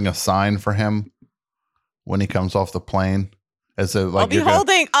there holding a sign for him when he comes off the plane? I'll be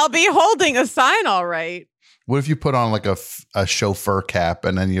holding a sign, all right. What if you put on like a chauffeur cap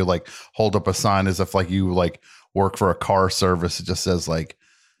and then you like hold up a sign as if like you like work for a car service? It just says like,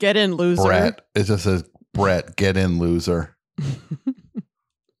 get in, loser. Brett. It just says, Brett, get in, loser.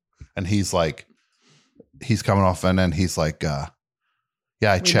 And he's coming off, and then he's like, yeah,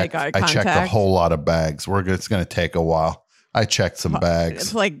 I checked a whole lot of bags. It's going to take a while. I checked some bags.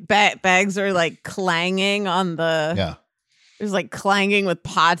 It's like bags are like clanging on the. Yeah. There's like clanging with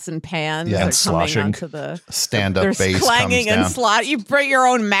pots and pans. Yeah, that and are sloshing. Coming onto the Stand-up there's bass clanging comes down. and slot. You bring your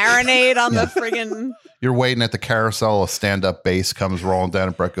own marinade on Yeah. the friggin'. You're waiting at the carousel. A stand-up bass comes rolling down,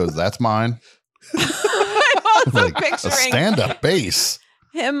 and Brett goes, "That's mine." I'm also like a picturing stand-up bass.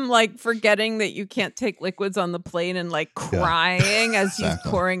 him like forgetting that you can't take liquids on the plane and like crying as he's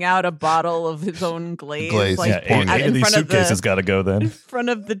pouring out a bottle of his own glaze. Like, eight of these suitcases got to go then. In front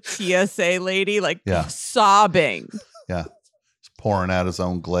of the TSA lady, like sobbing. Yeah. He's pouring out his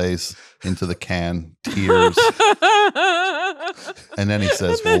own glaze into the can, tears. And then he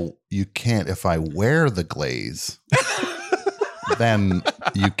says, well, you can't, if I wear the glaze, then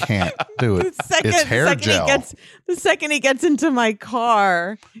you can't do it. It's hair gel. The second he gets into my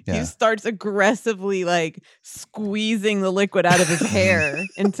car, he starts aggressively like squeezing the liquid out of his hair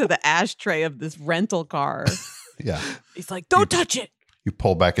into the ashtray of this rental car. Yeah. He's like, don't touch it. You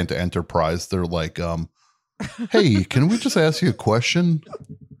pull back into Enterprise. They're like, hey, can we just ask you a question?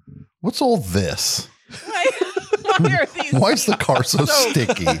 What's all this? Why are these? Why is the car so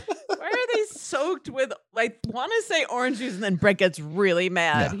sticky? Why are they soaked with? I want to say orange juice, and then Brett gets really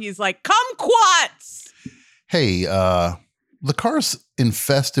mad. Yeah. He's like, "Kumquats!" Hey, the car's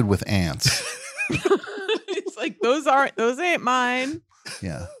infested with ants. It's like those ain't mine.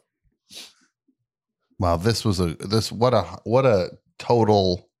 Yeah. Wow, what a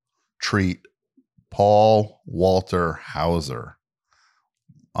total treat. Paul Walter Hauser.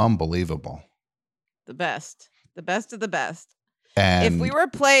 Unbelievable. The best of the best. And if we were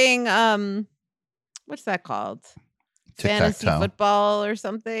playing, what's that called? Fantasy football or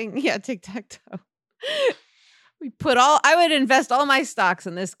something? Yeah, tic-tac-toe. I would invest all my stocks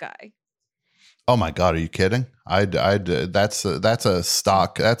in this guy. Oh my God, are you kidding? That's a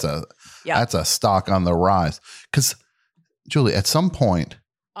stock. That's a stock on the rise. Because Julie, at some point,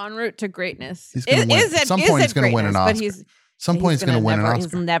 en route to greatness, he's going to win. At some point, he's going to win an Oscar. Some point, he's going to win an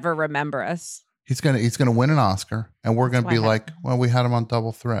Oscar. He'll never remember us. He's gonna win an Oscar, and we're gonna be like, well, we had him on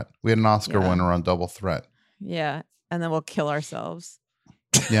Double Threat. We had an Oscar winner on Double Threat. Yeah, and then we'll kill ourselves.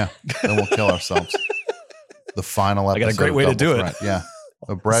 Yeah, then we'll kill ourselves. The final episode. I got a great way to do Threat. it. Yeah,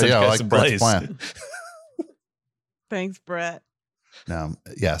 Brett. Yeah, I like Brett's plan. Thanks, Brett.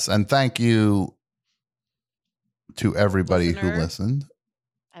 Yes, and thank you to everybody who listened.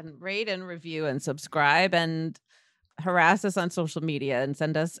 And rate and review and subscribe and harass us on social media and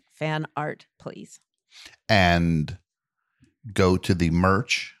send us fan art, please. And go to the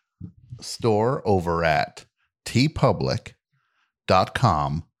merch store over at tpublic.com/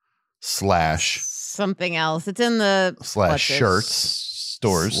 something else. It's in the /shirts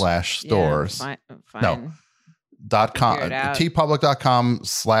stores /stores. Yeah, fine. No. tpublic.com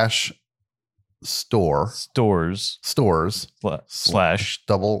 /stores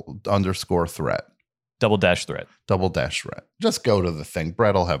 /double_threat. _threat. Just go to the thing.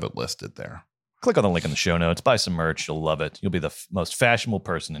 Brett will have it listed there. Click on the link in the show notes. Buy some merch. You'll love it. You'll be the most fashionable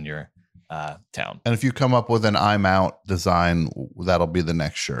person in your town. And if you come up with an I'm out design, that'll be the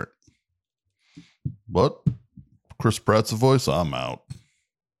next shirt. What? Chris Pratt's the voice? I'm out.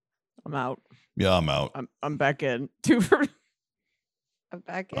 I'm out. Yeah, I'm out. I'm back in. I'm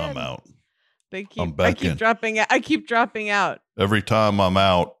back in. I'm out. I keep dropping out. Every time I'm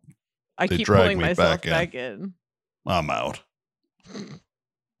out, I keep pulling myself back in. I'm out.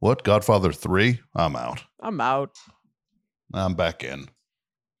 What? Godfather 3? I'm out. I'm out. I'm back in.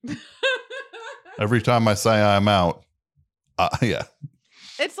 Every time I say I'm out, yeah.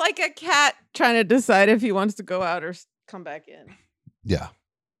 It's like a cat trying to decide if he wants to go out or come back in. Yeah.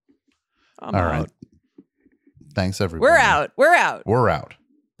 All right. Thanks, everybody. We're out.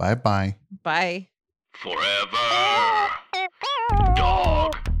 Bye-bye. Bye. Forever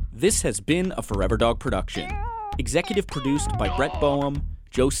Dog. This has been a Forever Dog production. Executive produced by Brett Boehm,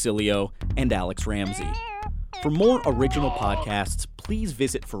 Joe Cilio, and Alex Ramsey. For more original podcasts, please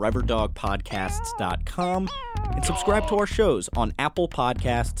visit foreverdogpodcasts.com and subscribe to our shows on Apple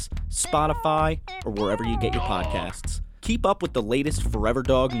Podcasts, Spotify, or wherever you get your podcasts. Keep up with the latest Forever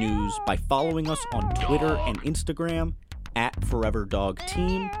Dog news by following us on Twitter and Instagram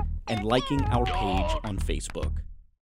 @ForeverDogTeam and liking our page on Facebook.